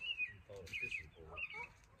 And follow a fishing pole.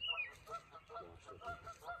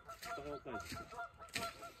 Find all kinds of stuff.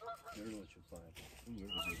 Never know what you'll find. Ooh, there's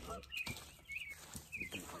a big one.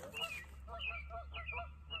 He's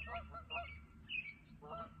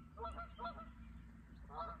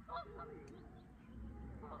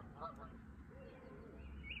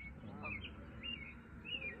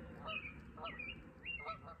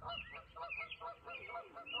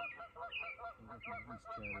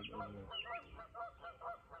over there.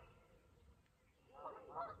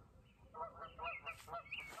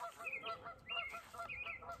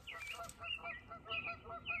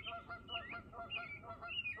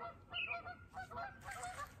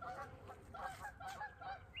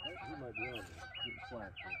 He might be on there. Getting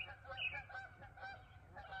slack here.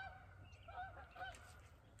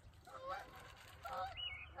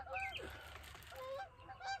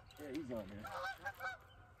 Yeah, he's on there.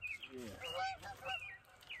 Yeah.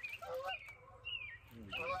 There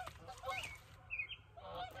we go.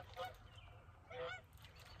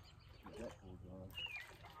 Get that pulled on.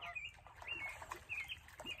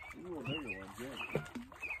 Ooh, a little bigger one, good.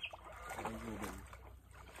 A little bigger.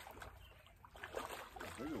 A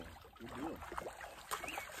bigger one. Good deal.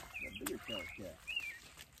 A bigger trout cat.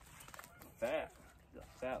 Fat. He's a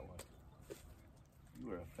fat one. You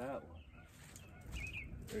are a fat one.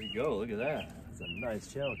 There you go, look at that. That's a nice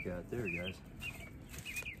channel cat there, guys.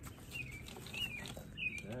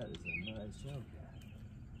 That is a nice channel cat.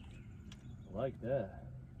 I like that.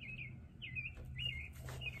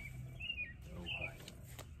 Oh, hi.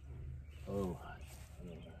 Oh, hi.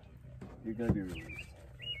 You're gonna be released.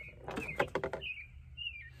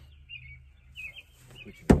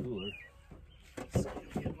 cooler. So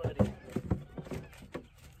you'll get muddy.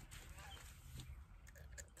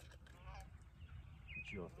 Get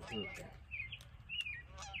you off the hook.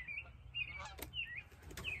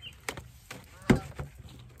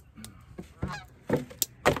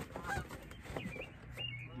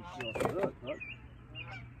 Get you off the hook, Huck.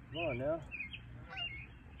 Come on now.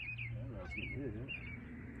 That's getting good, isn't it?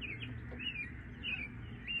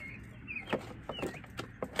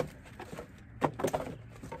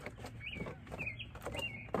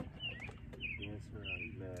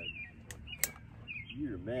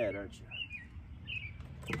 You're mad, aren't you?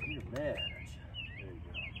 You're mad, aren't you? There you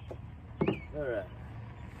go. All right.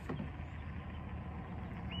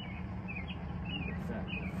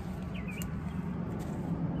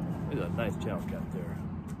 Look at that nice channel cat there.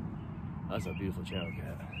 That's a beautiful channel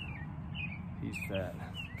cat. He's fat.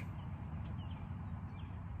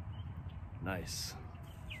 Nice.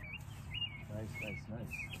 Nice, nice,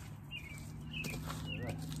 nice. All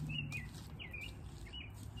right.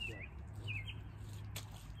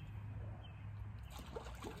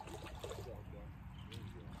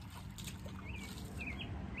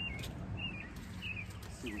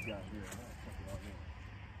 See what we got here. Something out here.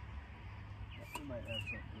 We might have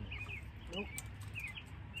something. Nope.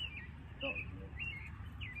 That was good.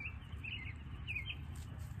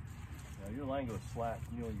 Now your line goes flat.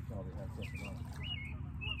 You know you probably have something on.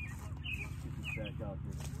 Get this back out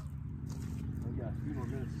here. We got a few more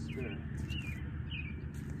minutes to spare.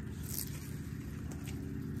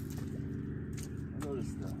 I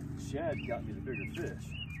noticed the shad got me the bigger fish.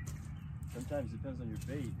 Sometimes it depends on your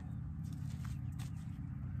bait.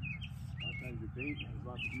 Sometimes your bait has a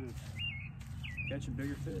lot to do with catching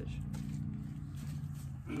bigger fish.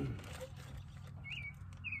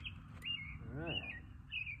 Alright.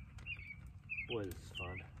 Boy, this is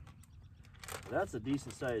fun. That's a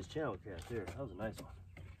decent sized channel cat there. That was a nice one.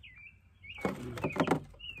 Let me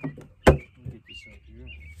get this up here.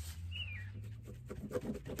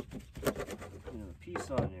 Another piece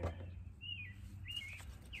on there.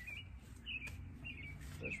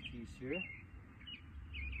 Fresh piece here.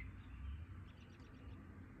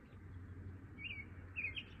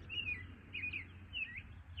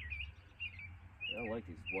 I like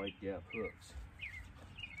these wide gap hooks.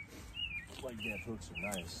 Wide gap hooks are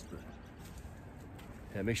nice, but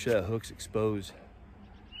yeah, make sure that hook's exposed.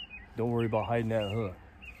 Don't worry about hiding that hook.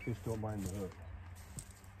 Fish don't mind the hook.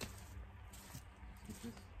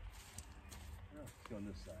 Let's go on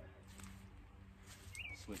this side.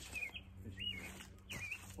 Switch fishing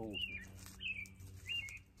holes here.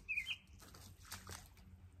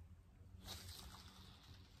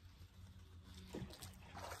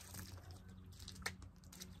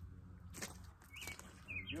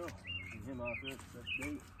 Go. Get him off there. That's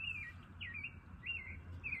bait.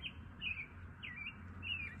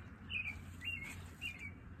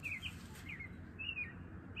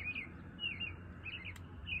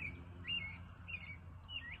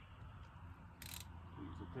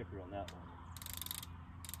 Use the clicker on that one.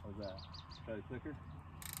 How's that? Try the clicker.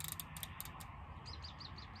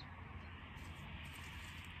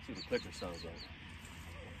 See what the clicker sounds like.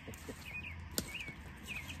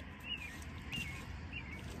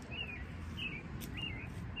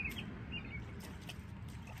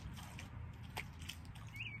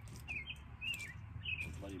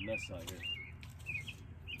 Mess out here.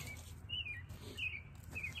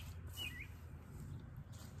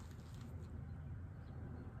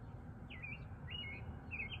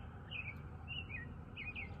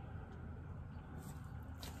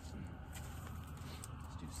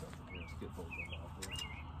 Let's do something here. Let's get both of them out there.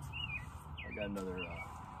 I got another.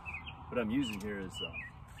 What I'm using here is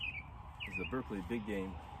the Berkley Big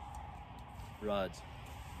Game rods,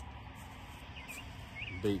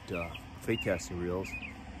 bait casting reels.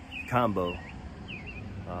 Combo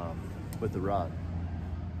with the rod.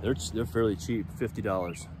 They're fairly cheap,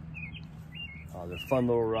 $50. They're fun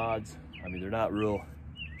little rods. I mean, they're not real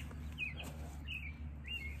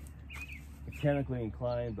mechanically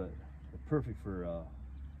inclined, but they're perfect for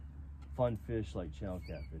fun fish like channel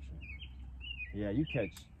cat fishing. Yeah, you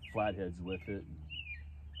catch flatheads with it, and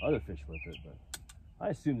other fish with it, but I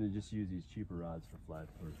assume they just use these cheaper rods for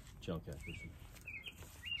channel cat fishing.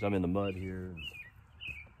 Because I'm in the mud here.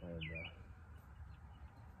 And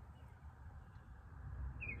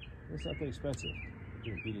it's not that expensive.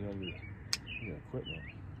 You're beating on your equipment.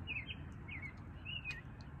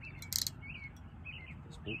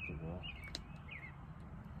 This bait can go off.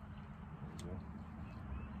 There you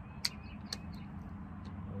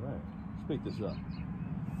go. Alright, let's pick this up.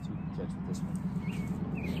 See what we can catch with this one.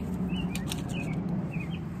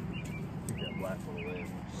 Take that black one away and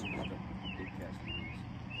we'll just use the big cast for these.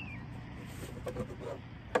 Maybe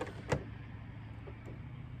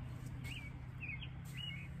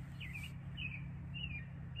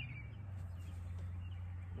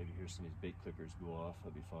hear some of these bait clickers go off,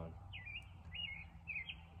 that'd be fun.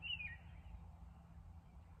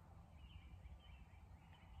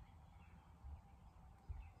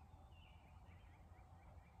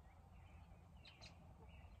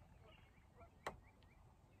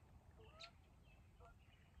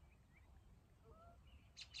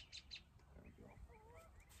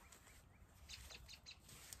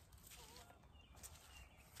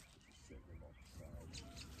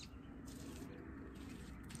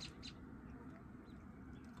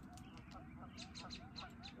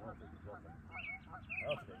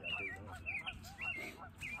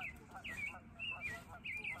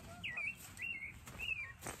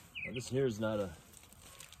 Now this here is not a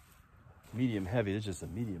medium heavy, it's just a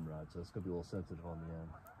medium rod, so it's gonna be a little sensitive on the end.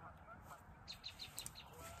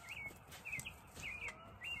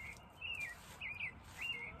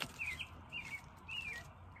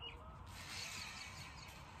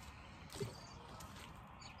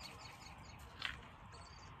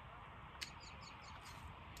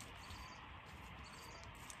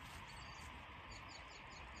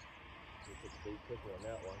 Put the bait clicker on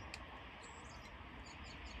that one.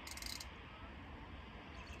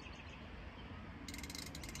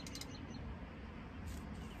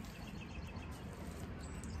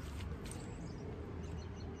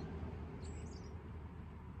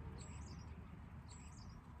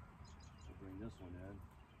 Bring this one in.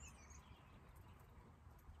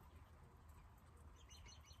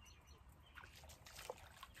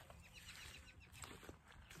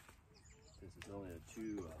 This is only a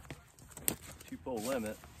two pole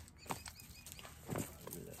limit. Look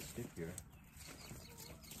at that stick here.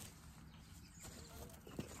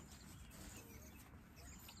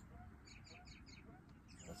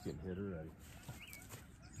 That's getting hit already.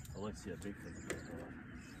 I'd like to see that big thing go off.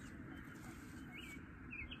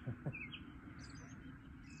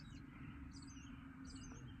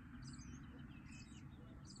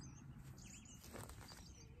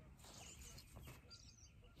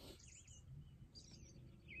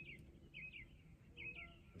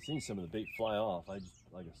 I've seen some of the bait fly off. I just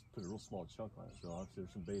put a real small chunk on it, so obviously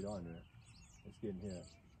there's some bait on there. It's getting hit.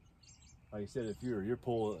 Like I said, if your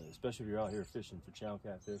pole, especially if you're out here fishing for chow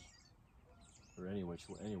catfish or anywhere,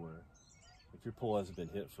 if your pole hasn't been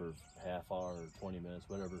hit for half hour or 20 minutes,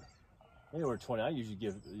 whatever, anywhere 20, I usually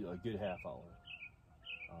give a good half hour.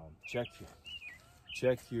 Check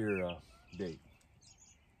your bait.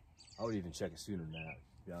 I would even check it sooner than that,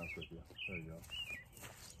 to be honest with you. There you go.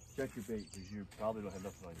 Check your bait, because you probably don't have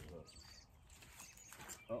nothing on your hook.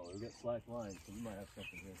 Uh-oh, we got slack line, so we might have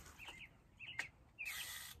something here.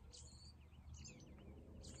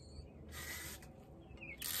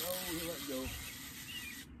 Oh, you let go.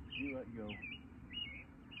 You let go.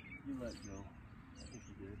 You let go. I think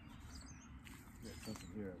you did. We got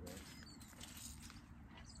something here, I think.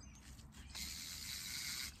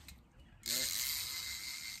 Yeah.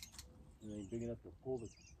 It ain't big enough to pull the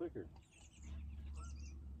clicker.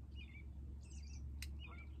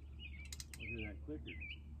 Look at that clicker.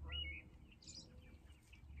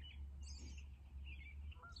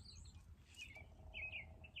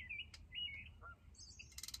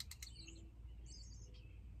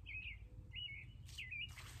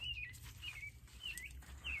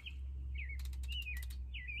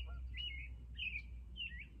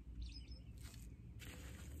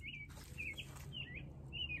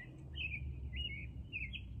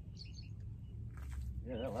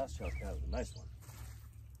 Yeah, that last chow cat was a nice one.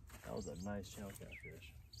 That was a nice chow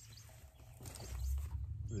catfish.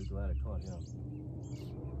 Really glad I caught him.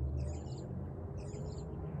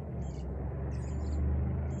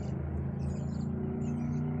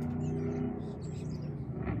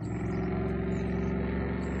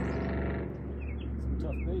 Some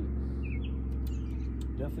tough bait.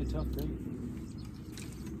 Definitely tough bait.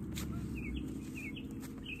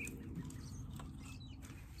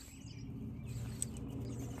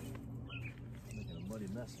 Muddy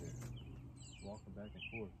mess here, walking back and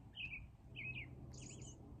forth.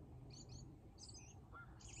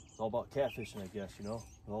 It's all about catfishing, I guess, you know,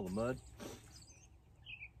 with all the mud.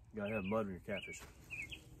 You gotta have mud when you're catfishing.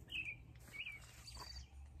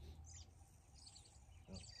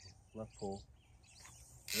 Left pole.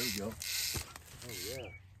 There we go. Oh yeah,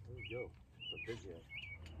 there we go. It's a big head.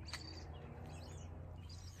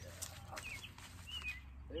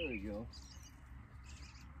 There we go.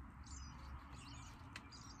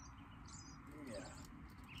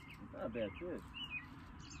 Not a bad fish.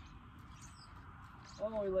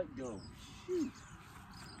 Oh, he let go. Shoot.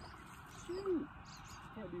 Shoot.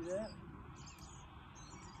 Can't do that.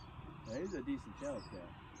 Now, he's a decent channel cat.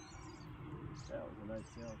 That was a nice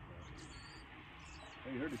channel cat. Oh,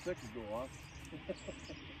 you heard the clickers go off.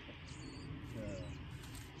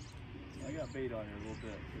 I got bait on here a little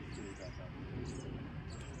bit. Let's get it back up.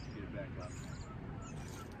 Get it back up.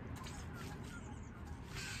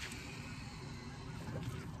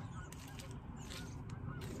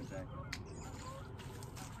 Get it back up.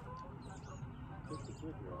 Took the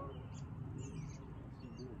clicker off.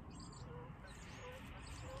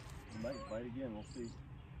 He might bite again, we'll see.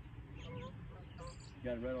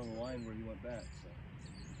 Got it right on the line where he went back, so.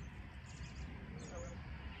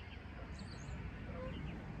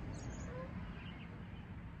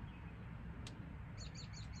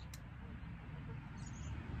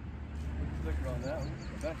 Put the clicker on that one.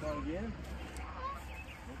 Go back on again.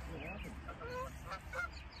 Let's see what happens.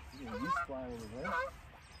 You're gonna yeast fly over there.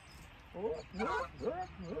 There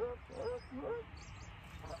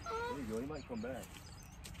you go, he might come back.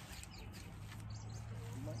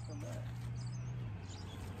 He might come back.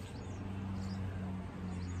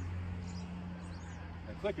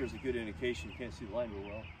 Now, clicker is a good indication. You can't see the line real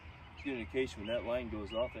well. It's a good indication when that line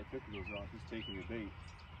goes off, that clicker goes off, he's taking your bait.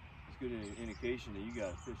 It's a good indication that you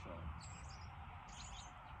got a fish on.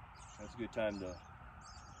 That's a good time to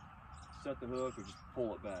set the hook or just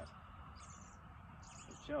pull it back.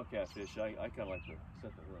 With channel catfish, I kind of like to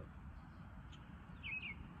set the hook.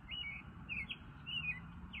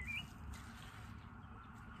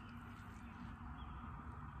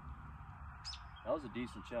 That was a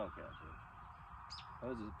decent channel catfish. That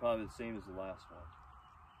was probably the same as the last one.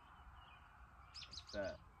 It's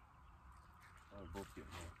fat. Oh, we're both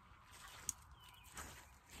getting more.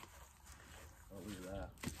 Oh, look at that.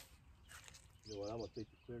 You know what? I'm going to take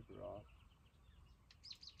the clicker off.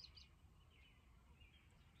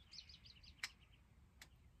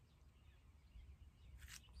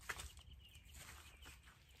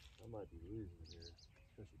 I might be losing here,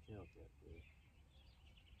 especially channel catfish.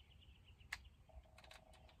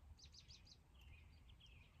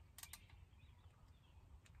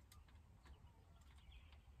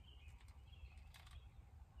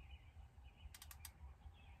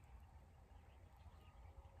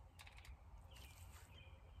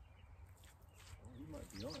 He might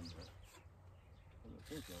be on there. I'm gonna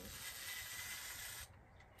think on it.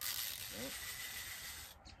 Nope.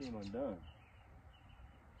 He came undone.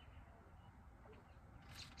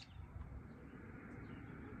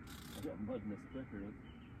 I got mud in this clicker.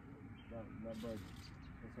 Not budging.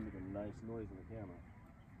 That's gonna make a nice noise in the camera.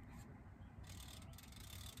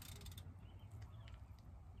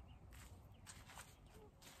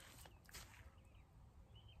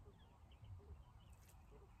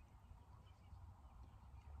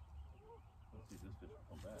 Let's see if this fish will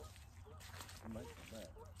come back. He might come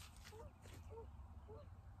back.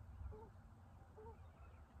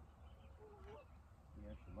 He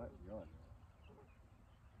actually might be on there.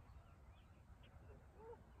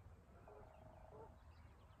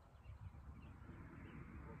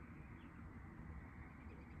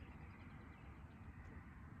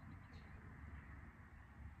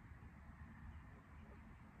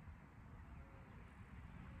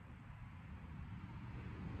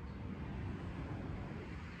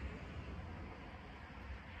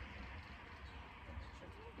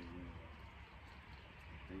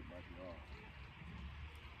 Bait might be off.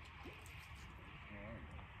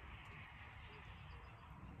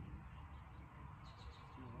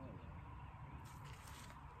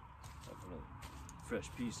 I'll put a fresh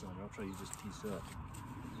piece on it. I'll try to use this piece up.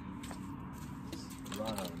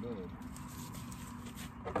 Rod out of the middle.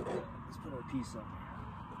 Let's put our piece up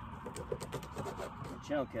here.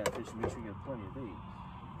 Channel catfish, make sure you get plenty of bait.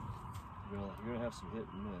 You're gonna have some hit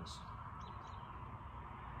and miss.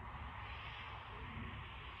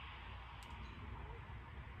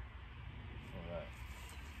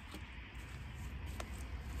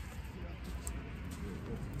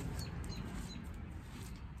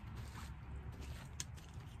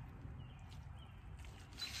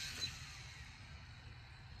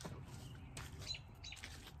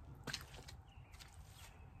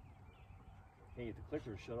 Can't get the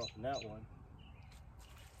clicker shut off in that one.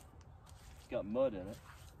 It's got mud in it.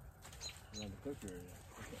 Around the clicker area.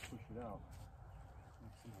 I can't push it out.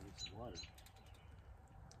 Let's see how I get some water.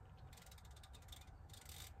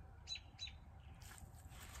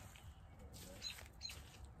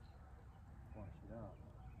 Wash it out.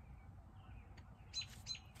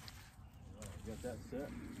 Alright, got that set.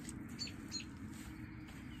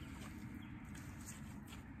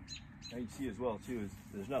 Now you can see as well too is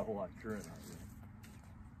there's not a whole lot of current out here.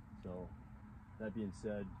 So that being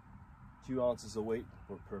said, 2 ounces of weight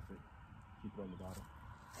work perfect. Keep it on the bottom.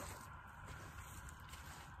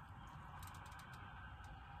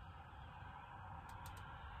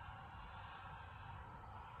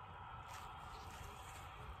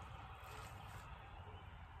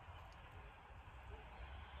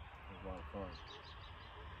 fun.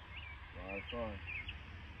 A lot of fun.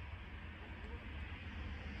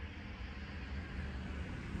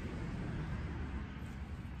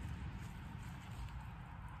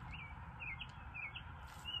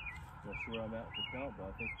 Not sure where I'm at for count, but I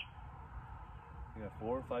think we got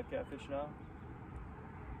 4 or 5 catfish now.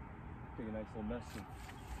 Take a nice little mess of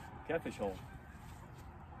catfish home.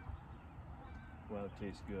 Well, it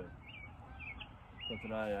tastes good.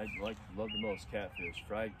 Something I love the most, catfish.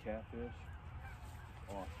 Fried catfish.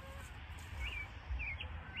 Awesome.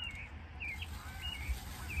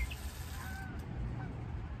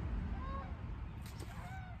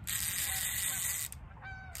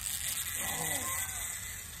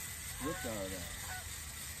 Ripped out of that.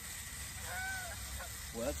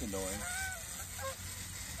 Well, that's annoying.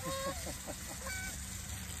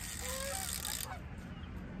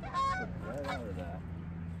 Right out of that.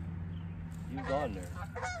 He was on there.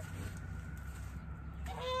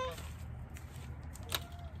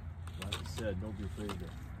 Like I said, don't be afraid to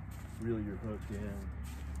reel your hook in.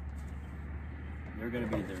 They're gonna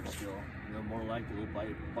be there still. They're more likely to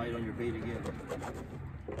bite on your bait again.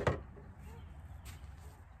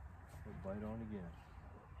 Bite on again.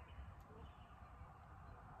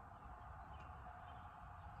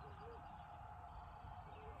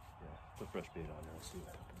 Yeah, put fresh bait on there. Let's see what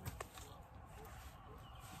happens.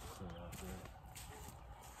 Put it out there.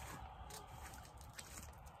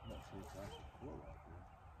 I'm not sure it's actually full out there.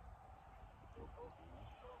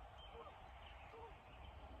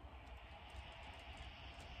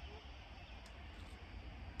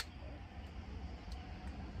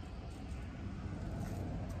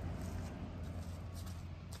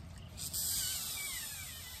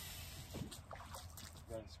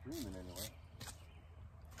 Got it screaming anyway.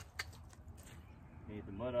 Need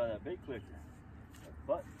the mud out of that bait clicker. That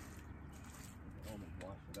butt. Almost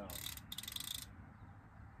wash it out.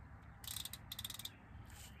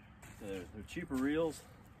 They're cheaper reels.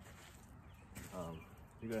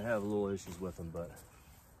 You're gonna have little issues with them, but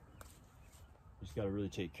you just gotta really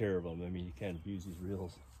take care of them. I mean, you can't abuse these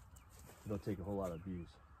reels. They don't take a whole lot of abuse.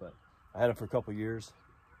 But I had them for a couple years.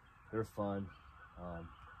 They're fun. Oh,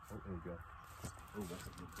 there you go. Oh, that's a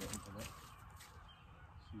good bit.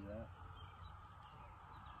 See that?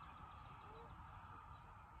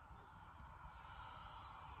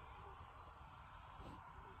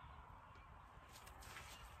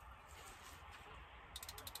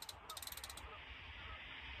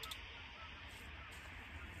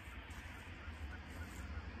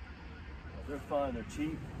 They're fun. They're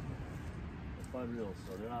cheap. They're fun reels,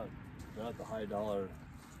 so they're not the high dollar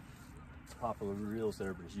popular reels that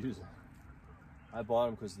everybody's using. I bought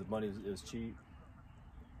them because the money is cheap.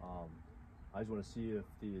 I just want to see if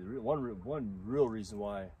one real reason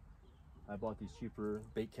why I bought these cheaper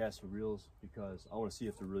bait caster reels, because I want to see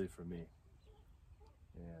if they're really for me.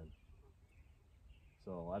 And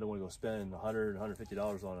so I don't want to go spend $100,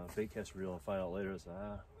 $150 on a bait caster reel and find out later it's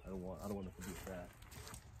I don't want nothing to do with that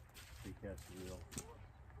bait caster reel.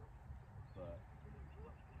 But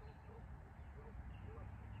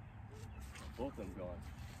both of them gone.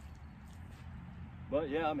 But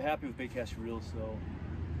yeah, I'm happy with bait caster reels, so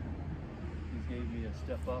these gave me a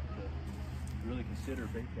step up to really consider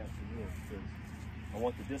bait caster reels, because I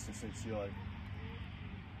want the distance. Since you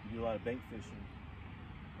do a lot of bank fishing,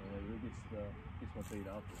 and it really gets my bait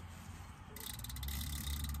out there.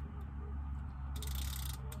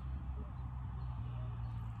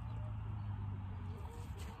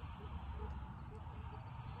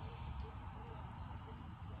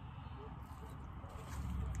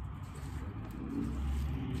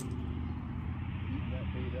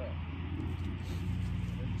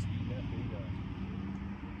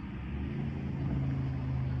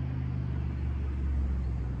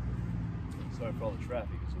 Sorry for all the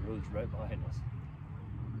traffic, because the road's right behind us.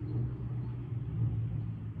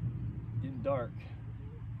 Getting dark.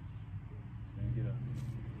 Gonna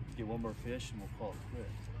get one more fish and we'll call it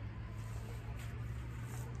quits.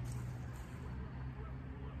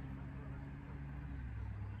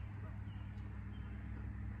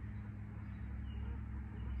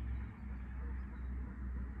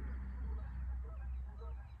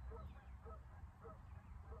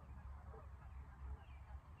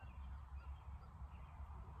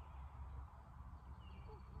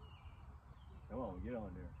 Come on, get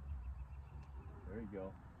on there. There you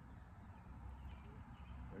go.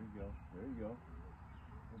 There you go. There you go.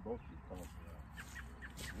 We'll both keep calling for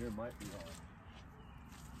that. Here might be on.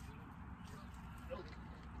 Nope.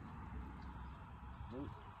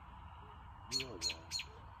 Nope. You are on.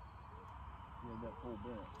 You had that full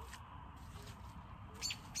bent.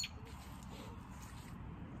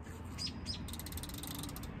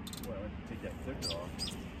 Well,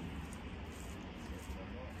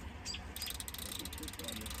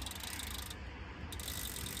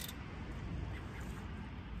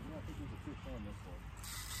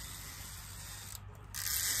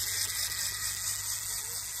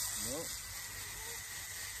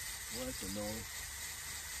 Well, that's a no.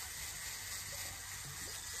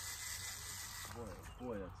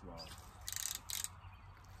 Boy, that's long.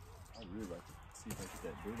 I'd really like to see if I get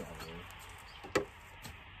that bird out of there.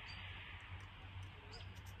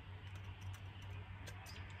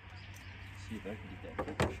 See if I can get that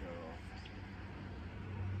picture shot off.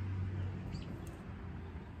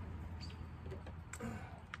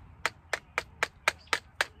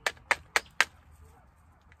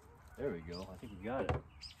 There we go. I think we got it. I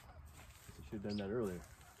should have done that earlier.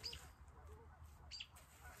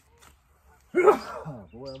 Oh,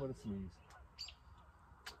 boy, I'm gonna sneeze.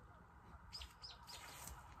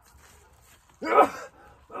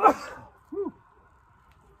 Whew.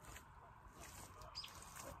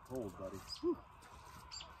 That's cold, buddy. Whew.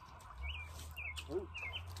 Oh.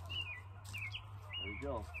 There you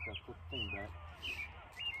go. Got to put the thing back.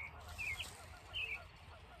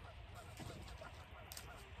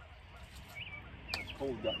 That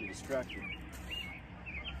cold got me distracted.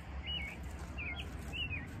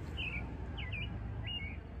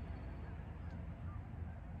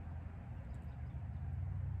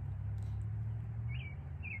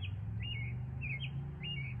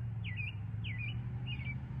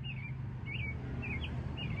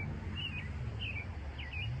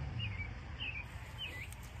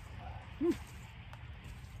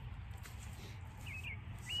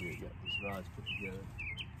 See, I got these rods put together.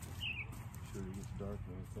 Make sure it gets dark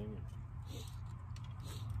and everything.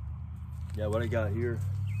 Yeah, what I got here.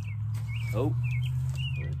 Oh,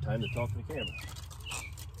 time to talk to the camera.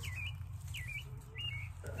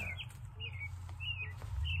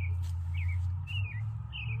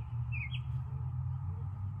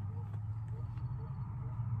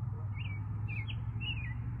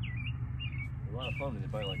 A lot of fun when they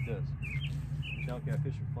bite like this. Shell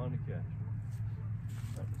catfish are fun to catch.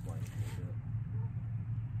 Not just line it a little bit.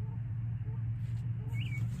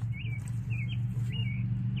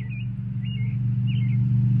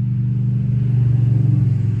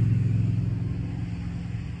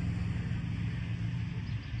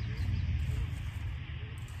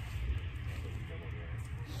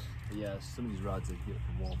 Yeah, some of these rods they get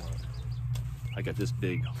from Walmart. I got this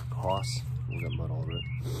big Hoss. We got mud all over it.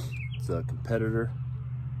 It's a competitor.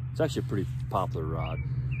 It's actually a pretty popular rod,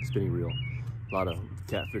 spinning reel. A lot of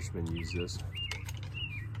catfishermen use this.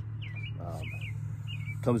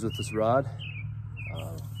 Comes with this rod.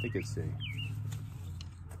 I think it's a, I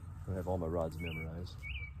don't have all my rods memorized,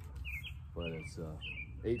 but it's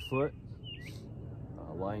 8 foot.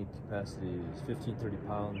 Line capacity is 15-30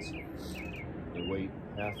 pounds. The weight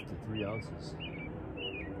 1/2 to 3 ounces.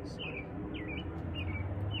 So,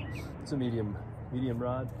 it's a medium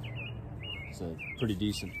rod. It's a pretty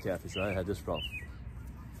decent catfish rod. I had this for about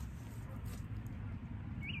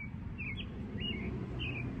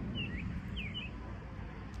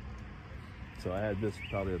so I had this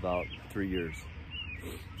probably about 3 years.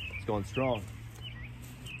 It's going strong.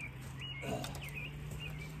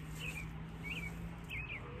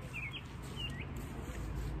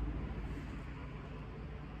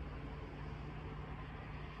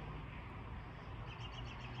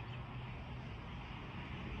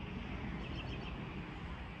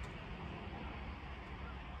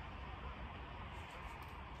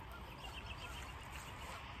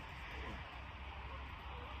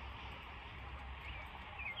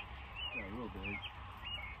 Real big.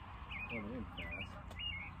 Coming in fast.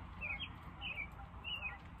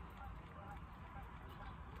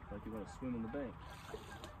 Like you want to swim in the bank.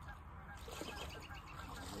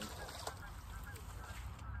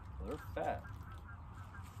 Well, they're fat.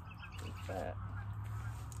 They're fat.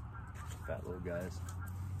 Fat little guys.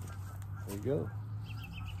 There you go.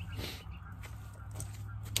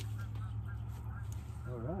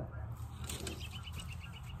 All right.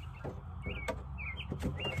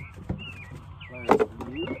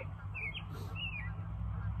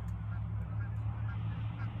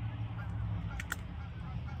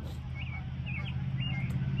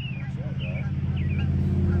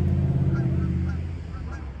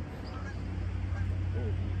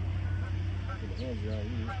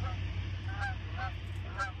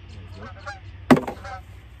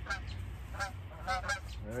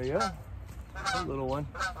 There you go. A little one.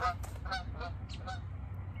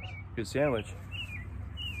 Good sandwich.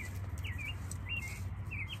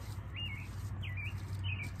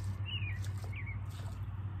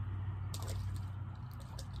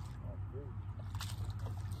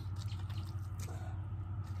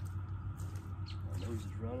 My nose is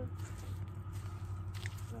running.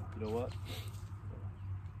 You know what?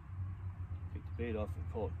 Take the bait off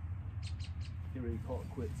and call it. Get ready to call it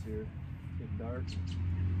quits here. It's getting dark.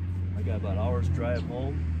 I got about an hour's drive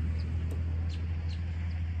home.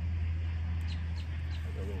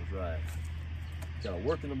 right. Gotta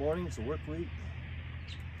work in the morning, it's a work week.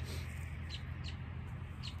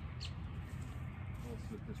 Let's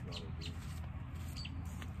flip this around a bit.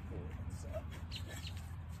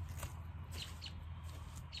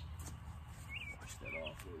 Wash that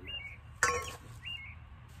off for you.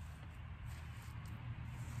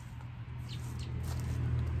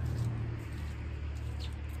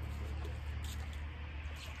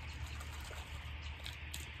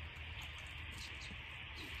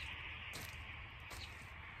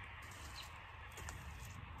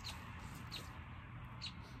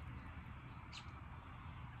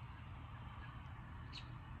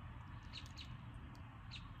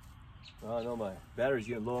 Well, I know my battery's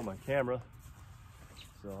getting low on my camera,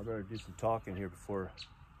 so I better do some talking here before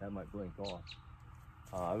that might blink off.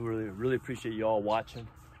 I really appreciate you all watching,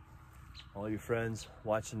 all your friends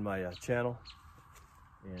watching my channel,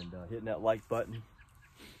 and hitting that like button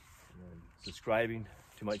and subscribing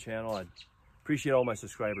to my channel. I appreciate all my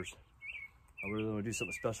subscribers. I really want to do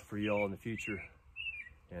something special for you all in the future,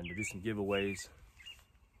 and to do some giveaways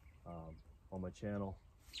on my channel.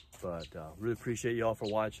 But really appreciate you all for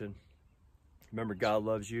watching. Remember, God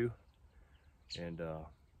loves you, and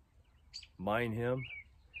mind Him,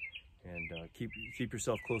 and keep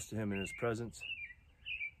yourself close to Him in His presence,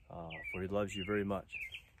 for He loves you very much.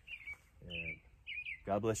 And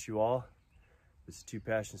God bless you all. This is Two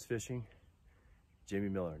Passions Fishing, Jamie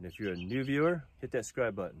Miller. And if you're a new viewer, hit that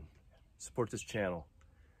subscribe button. Support this channel.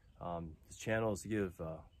 This channel is to give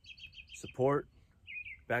support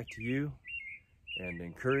back to you, and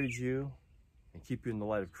encourage you, and keep you in the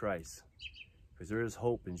light of Christ. Because there is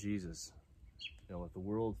hope in Jesus. You know, with the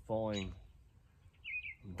world falling,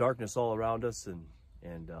 darkness all around us,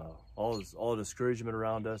 and all the discouragement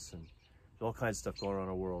around us, and there's all kinds of stuff going on in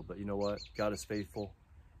our world. But you know what? God is faithful.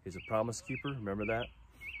 He's a promise keeper. Remember that.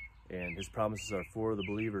 And His promises are for the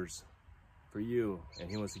believers, for you, and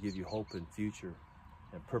He wants to give you hope and future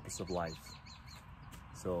and purpose of life.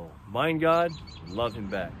 So mind God, and love Him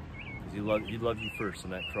back, because He loved you first on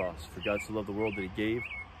that cross. For God so loved the world that He gave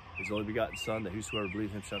His only begotten Son, that whosoever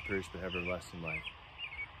believes in Him shall perish but have everlasting life.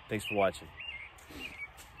 Thanks for watching.